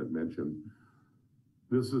 as Bennett mentioned.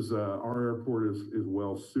 This is our airport is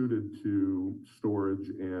well suited to storage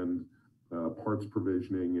and parts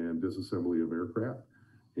provisioning and disassembly of aircraft,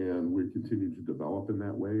 and we continue to develop in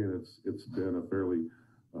that way. And it's been a fairly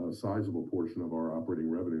sizable portion of our operating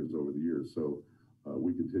revenues over the years. So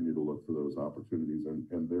we continue to look for those opportunities,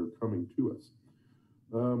 and they're coming to us.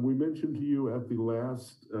 We mentioned to you at the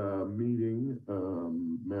last meeting,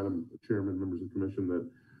 Madam Chairman, members of the commission, that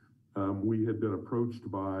we had been approached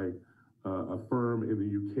by a firm in the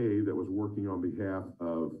UK that was working on behalf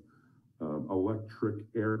of electric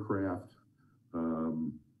aircraft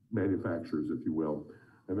manufacturers, if you will.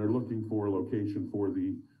 And they're looking for a location for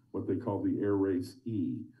what they call the Air Race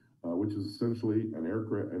E, which is essentially an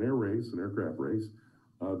aircraft race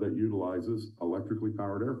that utilizes electrically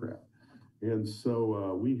powered aircraft. And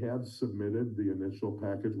so we have submitted the initial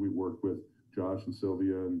package. We worked with Josh and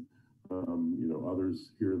Sylvia and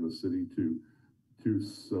others here in the city to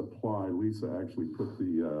supply. Lisa actually put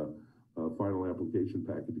the final application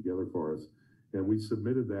packet together for us, and we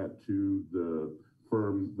submitted that to the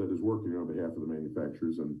firm that is working on behalf of the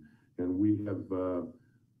manufacturers. And we have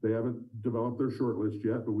they haven't developed their short list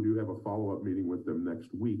yet, but we do have a follow-up meeting with them next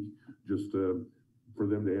week, just for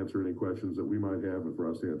them to answer any questions that we might have, and for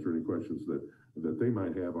us to answer any questions that they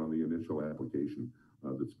might have on the initial application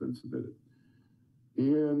that's been submitted.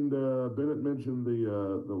 And Bennett mentioned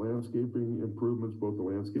the landscaping improvements, both the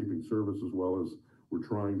landscaping service, as well as we're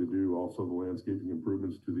trying to do also the landscaping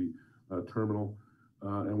improvements to the terminal.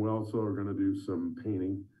 And we also are going to do some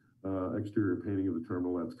painting, exterior painting of the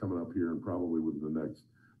terminal. That's coming up here and probably within the next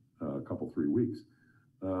 3 weeks.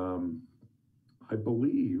 I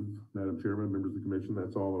believe, Madam Chairman, members of the commission,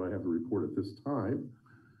 that's all that I have to report at this time.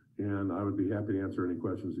 And I would be happy to answer any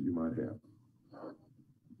questions that you might have.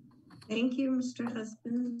 Thank you, Mr.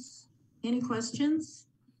 Husbands. Any questions?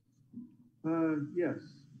 Yes.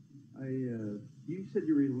 You said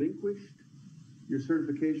you relinquished your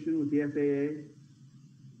certification with the FAA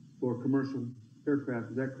for commercial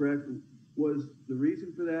aircraft. Is that correct? Was the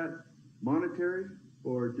reason for that monetary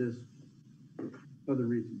or just other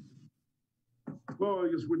reasons? Well,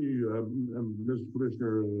 I guess when you, Mr.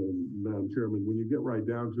 Commissioner, Madam Chairman, when you get right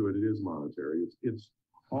down to it, it is monetary. It's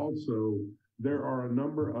also, there are a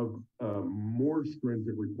number of more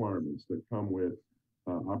stringent requirements that come with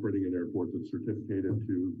operating an airport that's certificated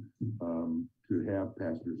to have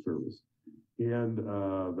passenger service. And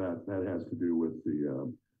that has to do with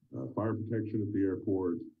the fire protection at the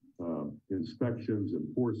airport, inspections,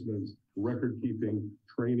 enforcements, record keeping,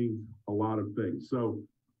 training, a lot of things. So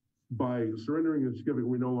by surrendering the certificate,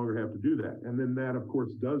 we no longer have to do that. And then that, of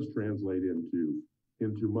course, does translate into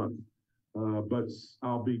money. But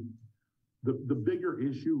the bigger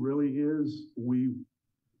issue really is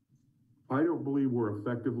I don't believe we're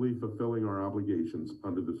effectively fulfilling our obligations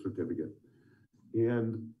under the certificate.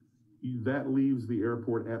 And that leaves the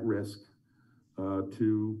airport at risk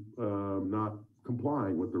to not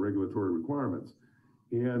complying with the regulatory requirements.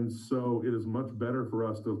 And so it is much better for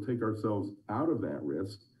us to take ourselves out of that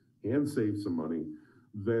risk and save some money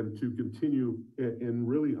than to continue in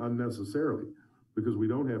really unnecessarily, because we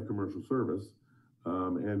don't have commercial service.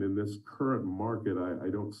 And in this current market, I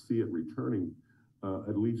don't see it returning,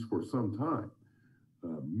 at least for some time.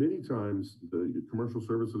 Many times, the commercial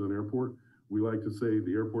service at an airport, we like to say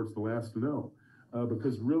the airport's the last to know,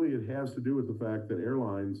 because really it has to do with the fact that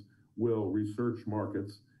airlines will research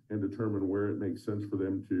markets and determine where it makes sense for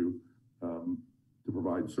them to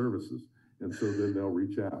provide services. And so then they'll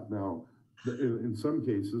reach out. Now, in some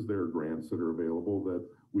cases, there are grants that are available that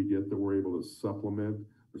we get that we're able to supplement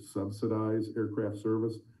or subsidize aircraft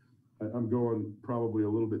service. I'm going probably a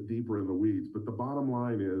little bit deeper in the weeds, but the bottom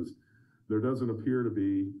line is there doesn't appear to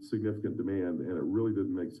be significant demand, and it really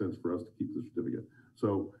didn't make sense for us to keep the certificate.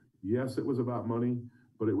 So yes, it was about money,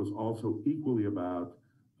 but it was also equally about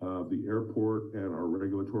the airport and our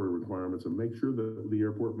regulatory requirements, and make sure that the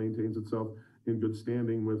airport maintains itself in good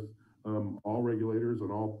standing with all regulators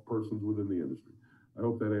and all persons within the industry. I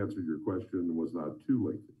hope that answered your question and was not too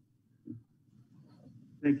lengthy.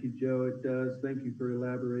 Thank you, Joe. It does. Thank you for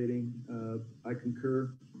elaborating. I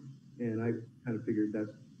concur, and I kind of figured that's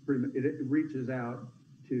pretty much, it reaches out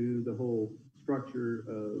to the whole structure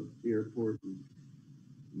of the airport and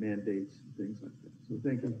mandates, things like that. So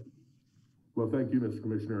thank you. Well, thank you, Mr.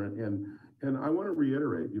 Commissioner. And I want to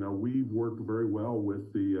reiterate, you know, we've worked very well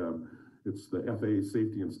with it's the FAA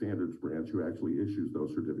Safety and Standards branch who actually issues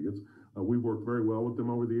those certificates. We've worked very well with them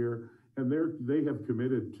over the year, and they have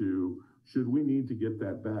committed to, should we need to get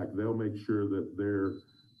that back, they'll make sure that they're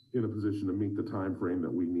in a position to meet the time frame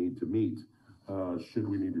that we need to meet, should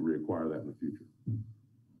we need to reacquire that in the future.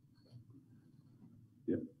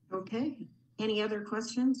 Yeah. Okay. Any other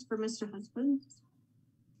questions for Mr. Husband?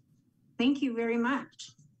 Thank you very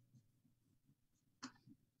much.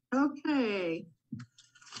 Okay.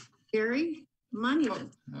 Gary, money.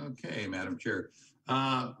 Okay, Madam Chair.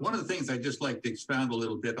 One of the things I'd just like to expound a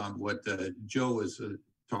little bit on what Joe was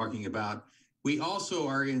talking about. We also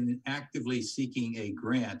are actively seeking a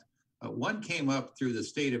grant. One came up through the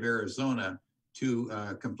state of Arizona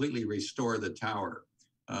to completely restore the tower.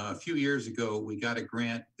 A few years ago, we got a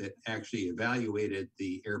grant that actually evaluated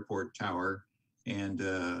the airport tower. And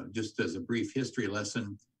just as a brief history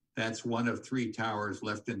lesson, that's one of 3 towers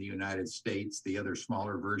left in the United States, the other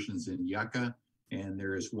smaller versions in Yucca, and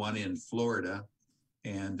there is one in Florida.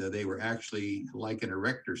 And they were actually like an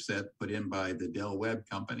erector set put in by the Del Webb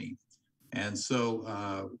company. And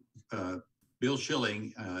so Bill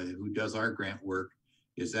Schilling, who does our grant work,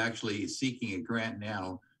 is actually seeking a grant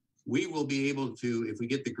now. We will be able to, if we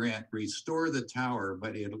get the grant, restore the tower,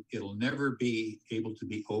 but it'll never be able to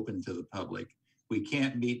be open to the public. We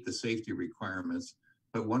can't meet the safety requirements,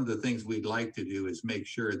 but one of the things we'd like to do is make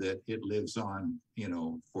sure that it lives on, you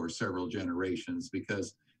know, for several generations,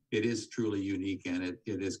 because it is truly unique, and it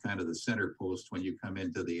is kind of the center post when you come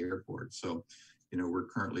into the airport. So, you know, we're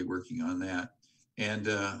currently working on that. And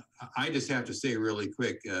I just have to say really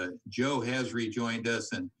quick, Joe has rejoined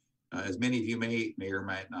us, and as many of you may or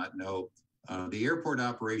might not know, the airport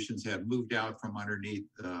operations have moved out from underneath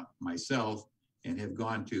myself and have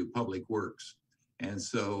gone to Public Works. And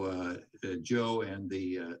so Joe and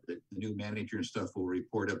the new manager and stuff will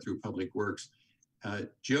report up through Public Works.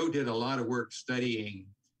 Joe did a lot of work studying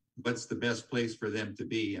what's the best place for them to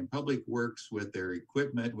be. And Public Works, with their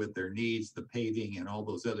equipment, with their needs, the paving and all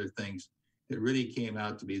those other things, it really came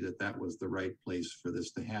out to be that was the right place for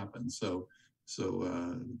this to happen. So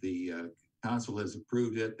the council has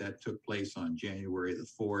approved it. That took place on January the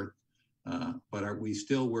 4th. But we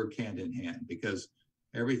still work hand in hand, because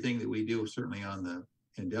everything that we do, certainly on the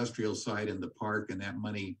industrial side in the park, and that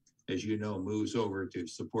money, as you know, moves over to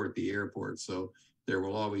support the airport. So there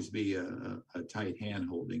will always be a tight hand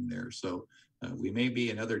holding there. So we may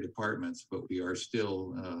be in other departments, but we are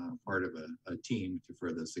still part of a team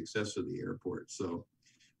for the success of the airport. So,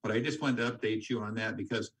 but I just wanted to update you on that,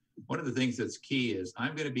 because one of the things that's key is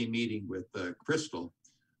I'm going to be meeting with Crystal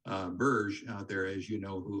Burge out there, as you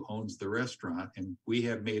know, who owns the restaurant. And we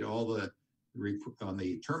have made all the, on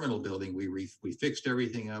the terminal building, we fixed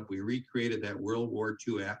everything up. We recreated that World War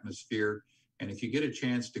II atmosphere. And if you get a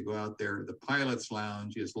chance to go out there, the pilot's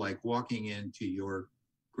lounge is like walking into your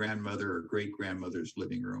grandmother or great grandmother's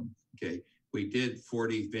living room. Okay. We did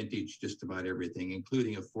 40 vintage, just about everything,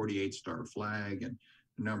 including a 48-star flag and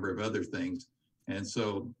a number of other things. And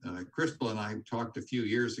so Crystal and I talked a few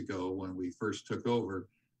years ago when we first took over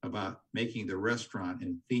about making the restaurant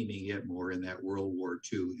and theming it more in that World War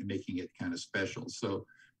II and making it kind of special. So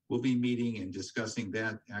we'll be meeting and discussing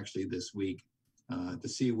that actually this week to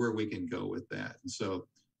see where we can go with that. And so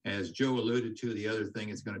as Joe alluded to, the other thing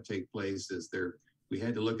that's going to take place is we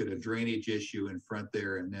had to look at a drainage issue in front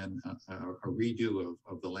there, and then a redo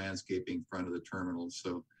of the landscaping in front of the terminal.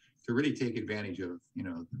 So to really take advantage of,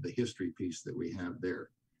 the history piece that we have there.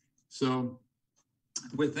 So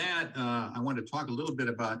with that, I want to talk a little bit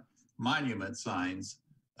about monument signs.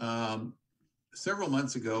 Several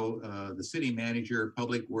months ago, the city manager,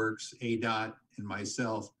 Public Works, ADOT, and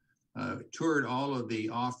myself toured all of the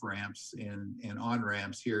off-ramps and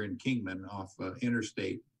on-ramps here in Kingman off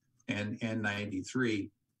Interstate and 93.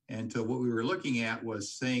 And so what we were looking at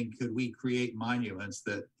was saying, could we create monuments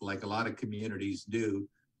that, like a lot of communities do,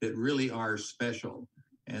 that really are special?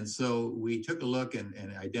 And so we took a look and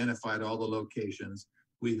identified all the locations.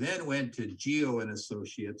 We then went to Geo and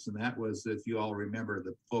Associates, and that was, if you all remember,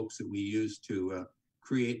 the folks that we used to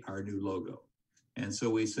create our new logo. And so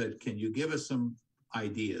we said, can you give us some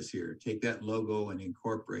ideas here? Take that logo and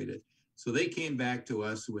incorporate it. So they came back to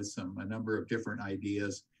us with a number of different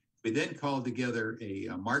ideas. We then called together a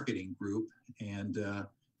marketing group, and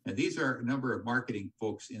these are a number of marketing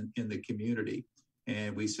folks in the community.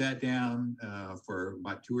 And we sat down for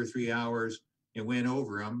about 2 or 3 hours and went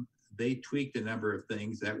over them. They tweaked a number of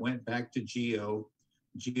things that went back to Geo.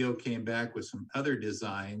 Geo came back with some other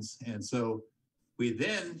designs. And so we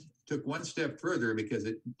then took one step further, because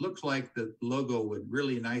it looks like the logo would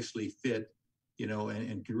really nicely fit,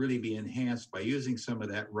 and could really be enhanced by using some of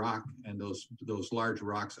that rock and those large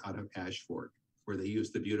rocks out of Ash Fork, where they use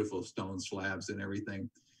the beautiful stone slabs and everything.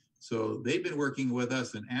 So they've been working with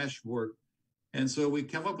us in Ash Fork. And so we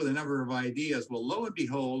come up with a number of ideas. Well, lo and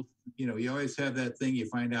behold, you always have that thing, you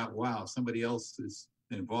find out, wow, somebody else is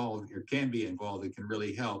involved or can be involved that can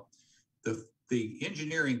really help. The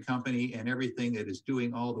engineering company and everything that is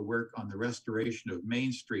doing all the work on the restoration of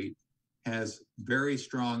Main Street has very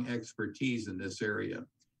strong expertise in this area.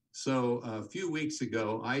 So a few weeks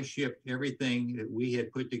ago, I shipped everything that we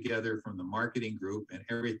had put together from the marketing group and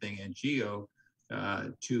everything in Geo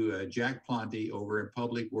to Jack Plante over in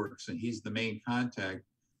Public Works, and he's the main contact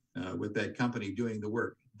with that company doing the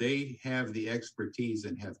work. They have the expertise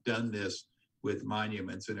and have done this with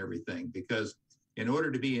monuments and everything, because in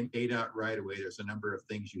order to be an ADOT right away, there's a number of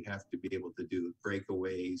things you have to be able to do,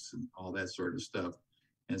 breakaways and all that sort of stuff.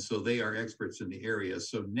 And so they are experts in the area.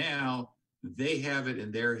 So now they have it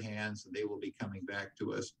in their hands, and they will be coming back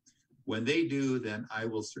to us. When they do, then I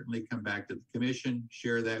will certainly come back to the commission,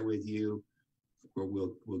 share that with you, where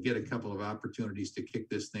we'll get a couple of opportunities to kick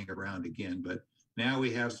this thing around again. But now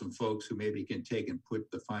we have some folks who maybe can take and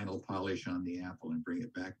put the final polish on the apple and bring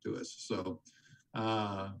it back to us. So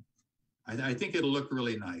I think it'll look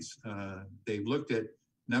really nice. They've looked at a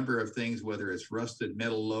number of things, whether it's rusted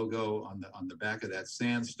metal logo on the back of that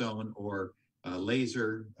sandstone, or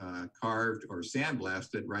laser carved or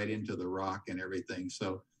sandblasted right into the rock and everything.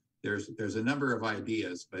 So there's a number of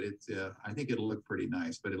ideas, but I think it'll look pretty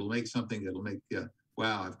nice. But it'll make something that'll make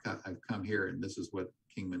wow, I've come here and this is what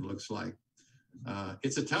Kingman looks like.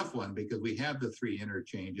 It's a tough one because we have the 3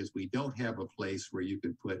 interchanges. We don't have a place where you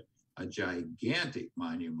could put a gigantic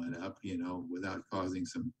monument up, without causing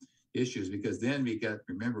some issues, because then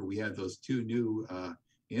remember, we have those 2 new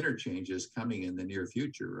interchanges coming in the near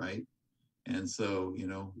future, right? And so,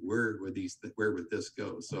 where would this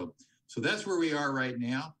go? So that's where we are right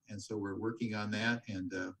now. And so we're working on that,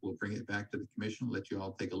 and we'll bring it back to the commission, let you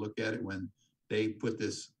all take a look at it when they put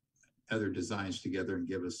this other designs together and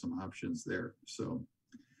give us some options there. So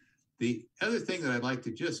the other thing that I'd like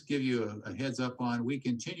to just give you a heads up on, we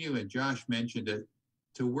continue, and Josh mentioned it,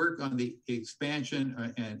 to work on the expansion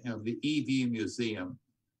of the EV museum.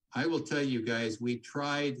 I will tell you guys, we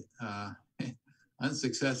tried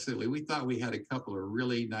unsuccessfully. We thought we had a couple of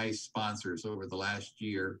really nice sponsors over the last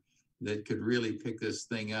year that could really pick this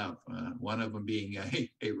thing up. One of them being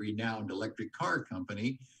a renowned electric car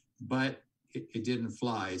company, but it didn't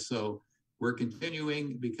fly. So we're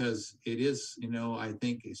continuing, because it is, I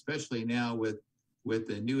think, especially now with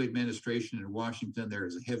the new administration in Washington, there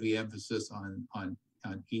is a heavy emphasis on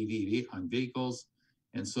EV, on vehicles.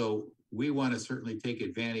 And so we want to certainly take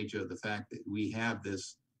advantage of the fact that we have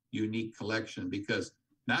this unique collection, because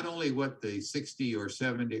not only what the 60 or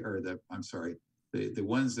 70, or the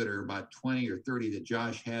ones that are about 20 or 30 that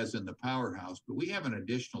Josh has in the powerhouse, but we have an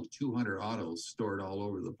additional 200 autos stored all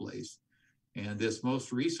over the place. And this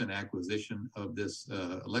most recent acquisition of this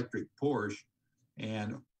electric Porsche,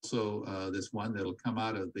 and also this one that'll come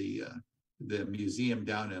out of the museum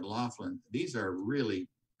down in Laughlin, these are really,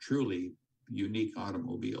 truly unique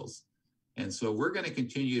automobiles. And so we're going to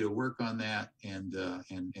continue to work on that. And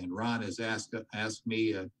Ron has asked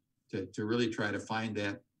me to really try to find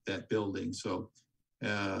that building. So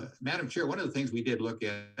Madam Chair, one of the things we did look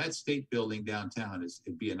at, that state building downtown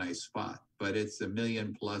it'd be a nice spot, but it's $1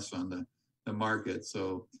 million plus on the market.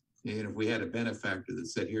 So, you know, if we had a benefactor that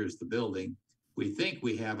said, here's the building, we think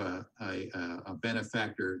we have a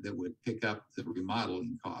benefactor that would pick up the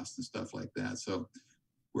remodeling costs and stuff like that. So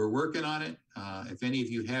we're working on it. If any of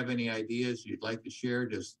you have any ideas you'd like to share,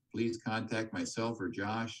 just please contact myself or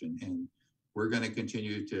Josh, and we're going to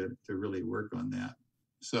continue to really work on that.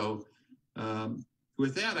 So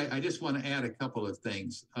with that, I just want to add a couple of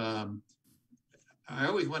things. I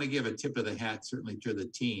always want to give a tip of the hat, certainly to the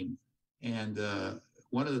team. And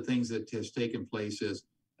one of the things that has taken place is,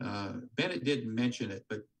 Bennett didn't mention it,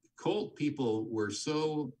 but Colt people were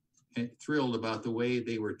so thrilled about the way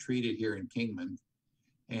they were treated here in Kingman.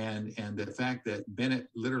 And the fact that Bennett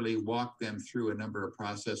literally walked them through a number of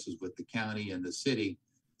processes with the county and the city.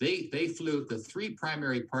 They flew, the three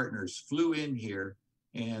primary partners flew in here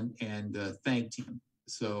and thanked him.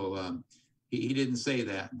 So he didn't say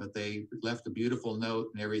that, but they left a beautiful note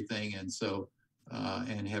and everything. And so,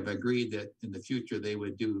 and have agreed that in the future they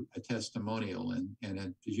would do a testimonial. And as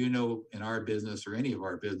you know, in our business or any of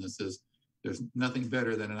our businesses, there's nothing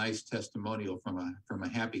better than a nice testimonial from a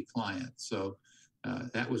happy client. So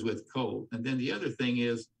that was with Colt. And then the other thing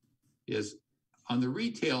is on the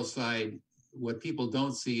retail side, what people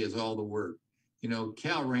don't see is all the work. You know,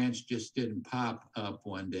 Cal Ranch just didn't pop up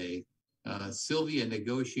one day. Sylvia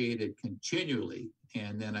negotiated continually.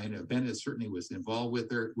 And then I know Bennett certainly was involved with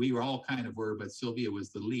her. We all kind of were, but Sylvia was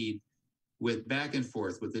the lead with back and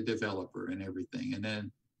forth with the developer and everything. And then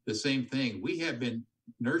the same thing, we have been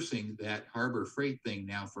nursing that Harbor Freight thing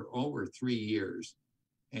now for over 3 years.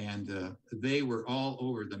 And they were all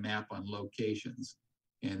over the map on locations.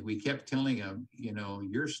 And we kept telling them, you know,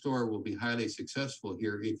 your store will be highly successful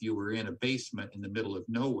here if you were in a basement in the middle of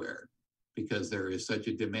nowhere, because there is such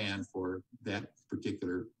a demand for that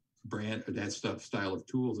particular brand or that style of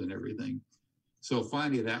tools and everything. So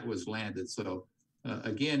finally that was landed. So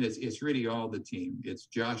again, it's really all the team. It's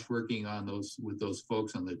Josh working on with those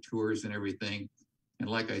folks on the tours and everything. And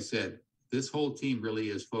like I said, this whole team really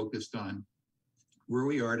is focused on where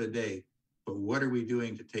we are today, but what are we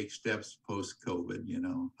doing to take steps post-COVID? You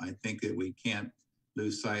know, I think that we can't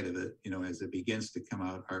lose sight of it, you know, as it begins to come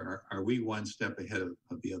out. Are we one step ahead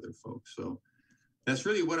of the other folks? So that's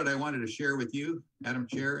really what I wanted to share with you, Madam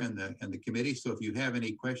Chair, and the committee. So if you have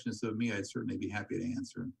any questions of me, I'd certainly be happy to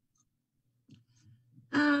answer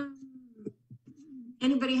them.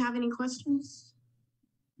 Anybody have any questions?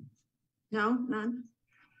 No, none?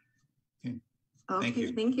 Okay.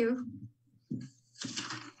 Okay, thank you.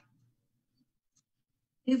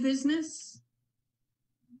 New business?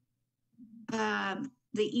 The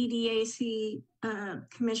EDAC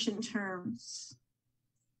commission terms.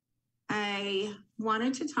 I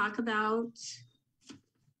wanted to talk about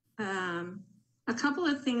a couple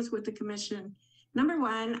of things with the commission. Number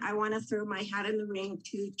one, I want to throw my hat in the ring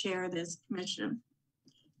to chair this commission.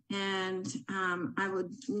 And I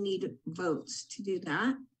would need votes to do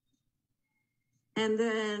that. And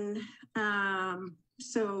then,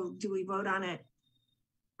 so do we vote on it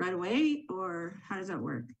right away, or how does that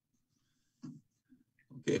work?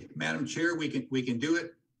 Okay, Madam Chair, we can do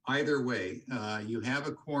it either way. You have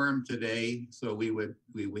a quorum today, so we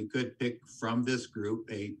could pick from this group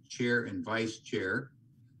a chair and vice chair,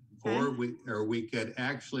 okay. or we could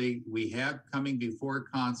actually, we have coming before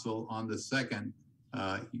council on the 2nd,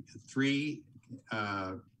 3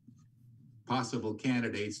 possible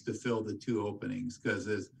candidates to fill the 2 openings,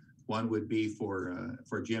 because one would be for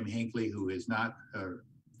Jim Hinckley, who is not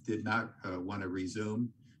did not want to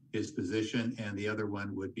resume his position, and the other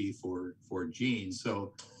one would be for Gene.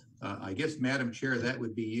 So I guess, Madam Chair, that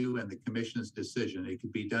would be you and the commission's decision. It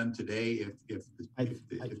could be done today if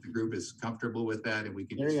the group is comfortable with that, and we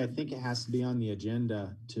can. Larry, I think it has to be on the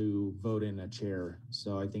agenda to vote in a chair.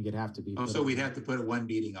 So I think it'd have to be. Oh, so we'd have to put one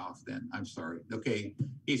meeting off then. I'm sorry. Okay,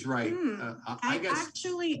 he's right. I guess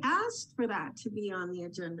actually asked for that to be on the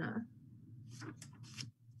agenda.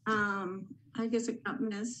 I guess it got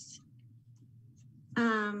missed.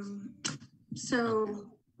 So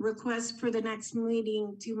request for the next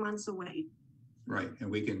meeting 2 months away. Right, and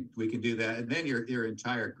we can do that, and then your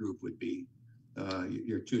entire group would be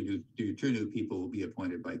your two new people will be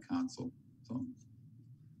appointed by council. So,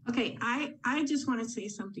 okay, I just want to say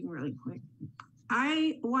something really quick.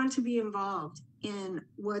 I want to be involved in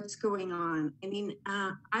what's going on. I mean,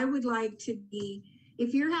 I would like to be.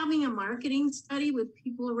 If you're having a marketing study with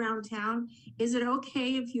people around town, is it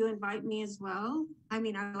okay if you invite me as well? I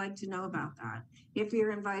mean, I'd like to know about that. If you're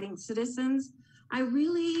inviting citizens, I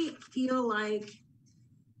really feel like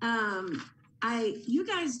you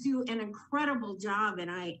guys do an incredible job,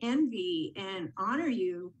 and I envy and honor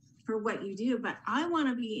you for what you do, but I want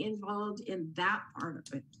to be involved in that part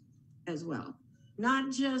of it as well.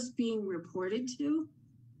 Not just being reported to,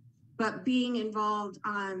 but being involved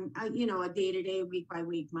on, a day-to-day,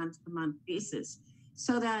 week-by-week, month-to-month basis,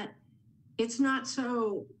 so that it's not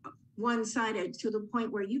so one-sided to the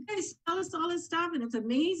point where you guys tell us all this stuff and it's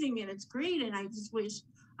amazing and it's great, and I just wish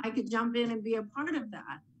I could jump in and be a part of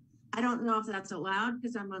that. I don't know if that's allowed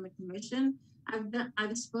because I'm on the commission.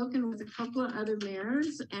 I've spoken with a couple of other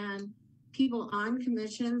mayors and people on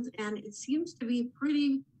commissions, and it seems to be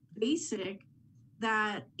pretty basic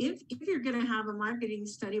that if you're going to have a marketing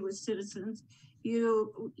study with citizens,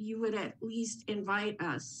 you would at least invite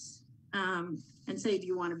us and say, do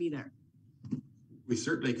you want to be there? We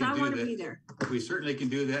certainly can do that. We certainly can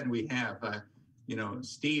do that, and we have.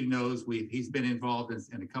 Steve knows he's been involved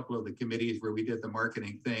in a couple of the committees where we did the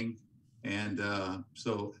marketing thing, and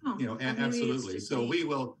absolutely. So we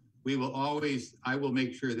will always. I will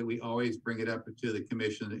make sure that we always bring it up to the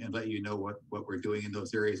commission and let you know what we're doing in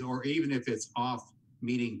those areas, or even if it's off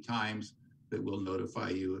meeting times, that we'll notify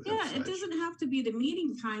you. Yeah, it doesn't have to be the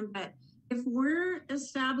meeting time, but if we're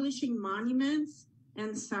establishing monuments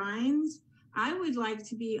and signs, I would like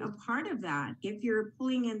to be a part of that. If you're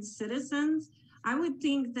pulling in citizens, I would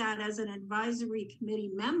think that as an advisory committee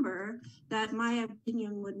member, that my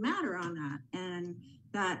opinion would matter on that, and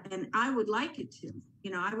I would like it to.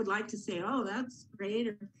 I would like to say, oh, that's great,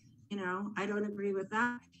 or I don't agree with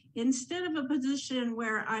that, instead of a position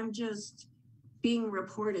where I'm just being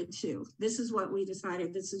reported to. This is what we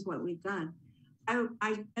decided. This is what we've done. I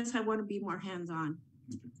guess I want to be more hands-on.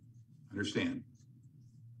 Understand.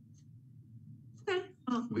 Okay.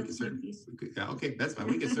 Well, We can certainly. Okay, that's fine.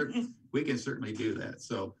 We can certainly do that.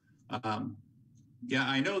 So, yeah,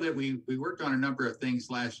 I know that we worked on a number of things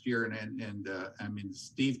last year, and I mean,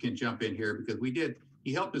 Steve can jump in here because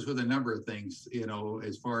he helped us with a number of things,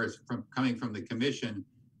 as far as coming from the commission,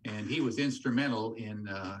 and he was instrumental in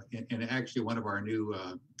actually one of our new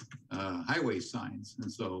highway signs.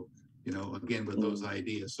 And so, again, with those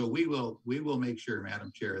ideas. So we will make sure,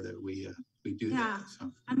 Madam Chair, that we do that.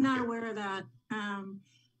 So, I'm not aware of that.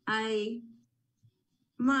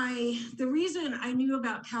 The reason I knew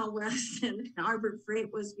about Cal West and Harbor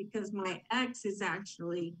Freight was because my ex is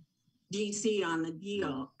actually GC on the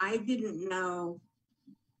deal. I didn't know.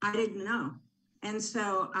 And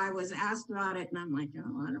so I was asked about it, and I'm like,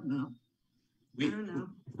 oh, I don't know. I don't know.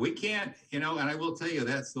 We can't, and I will tell you,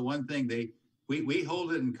 that's the one thing we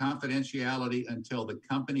hold it in confidentiality until the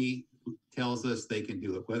company tells us they can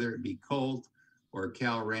do it, whether it be Colt or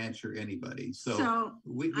Cal Ranch or anybody. So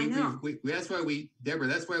I know. That's why Deborah,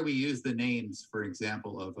 that's why we use the names, for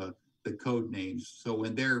example, of the code names. So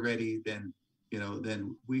when they're ready, then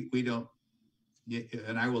we don't.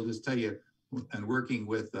 And I will just tell you, and working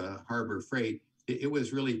with Harbor Freight, it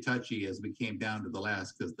was really touchy as we came down to the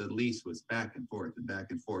last, because the lease was back and forth and back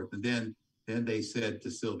and forth. And then they said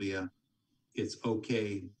to Sylvia, it's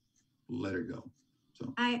okay, let her go.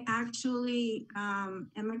 So I actually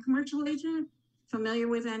am a commercial agent, familiar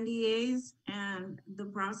with NDAs and the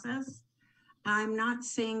process. I'm not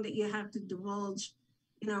saying that you have to divulge,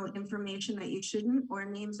 information that you shouldn't, or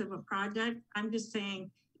names of a project. I'm just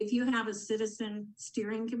saying, if you have a citizen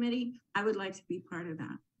steering committee, I would like to be part of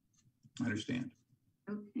that. I understand.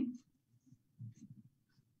 Okay.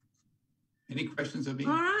 Any questions of me?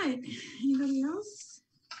 All right. Anybody else?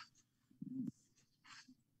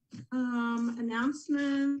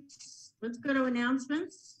 Announcements. Let's go to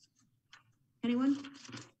announcements. Anyone?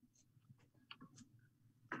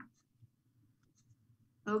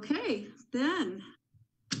 Okay, then.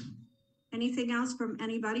 Anything else from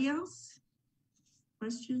anybody else?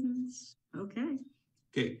 Questions? Okay.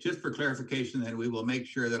 Okay, just for clarification, then we will make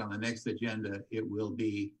sure that on the next agenda, it will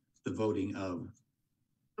be the voting of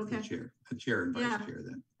the chair and vice chair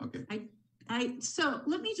then. Okay. So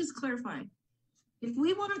let me just clarify. If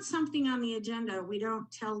we want something on the agenda, we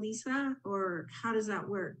don't tell Lisa, or how does that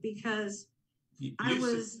work? Because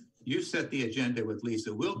you set the agenda with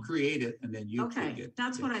Lisa. We'll create it and then you take it.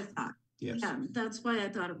 That's what I thought. Yes. Yeah, that's why I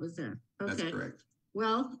thought it was there. Okay. That's correct.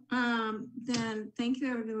 Well, then thank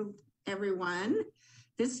you, everyone.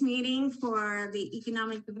 This meeting for the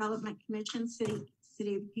Economic Development Commission,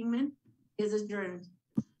 City of Kingman, is adjourned.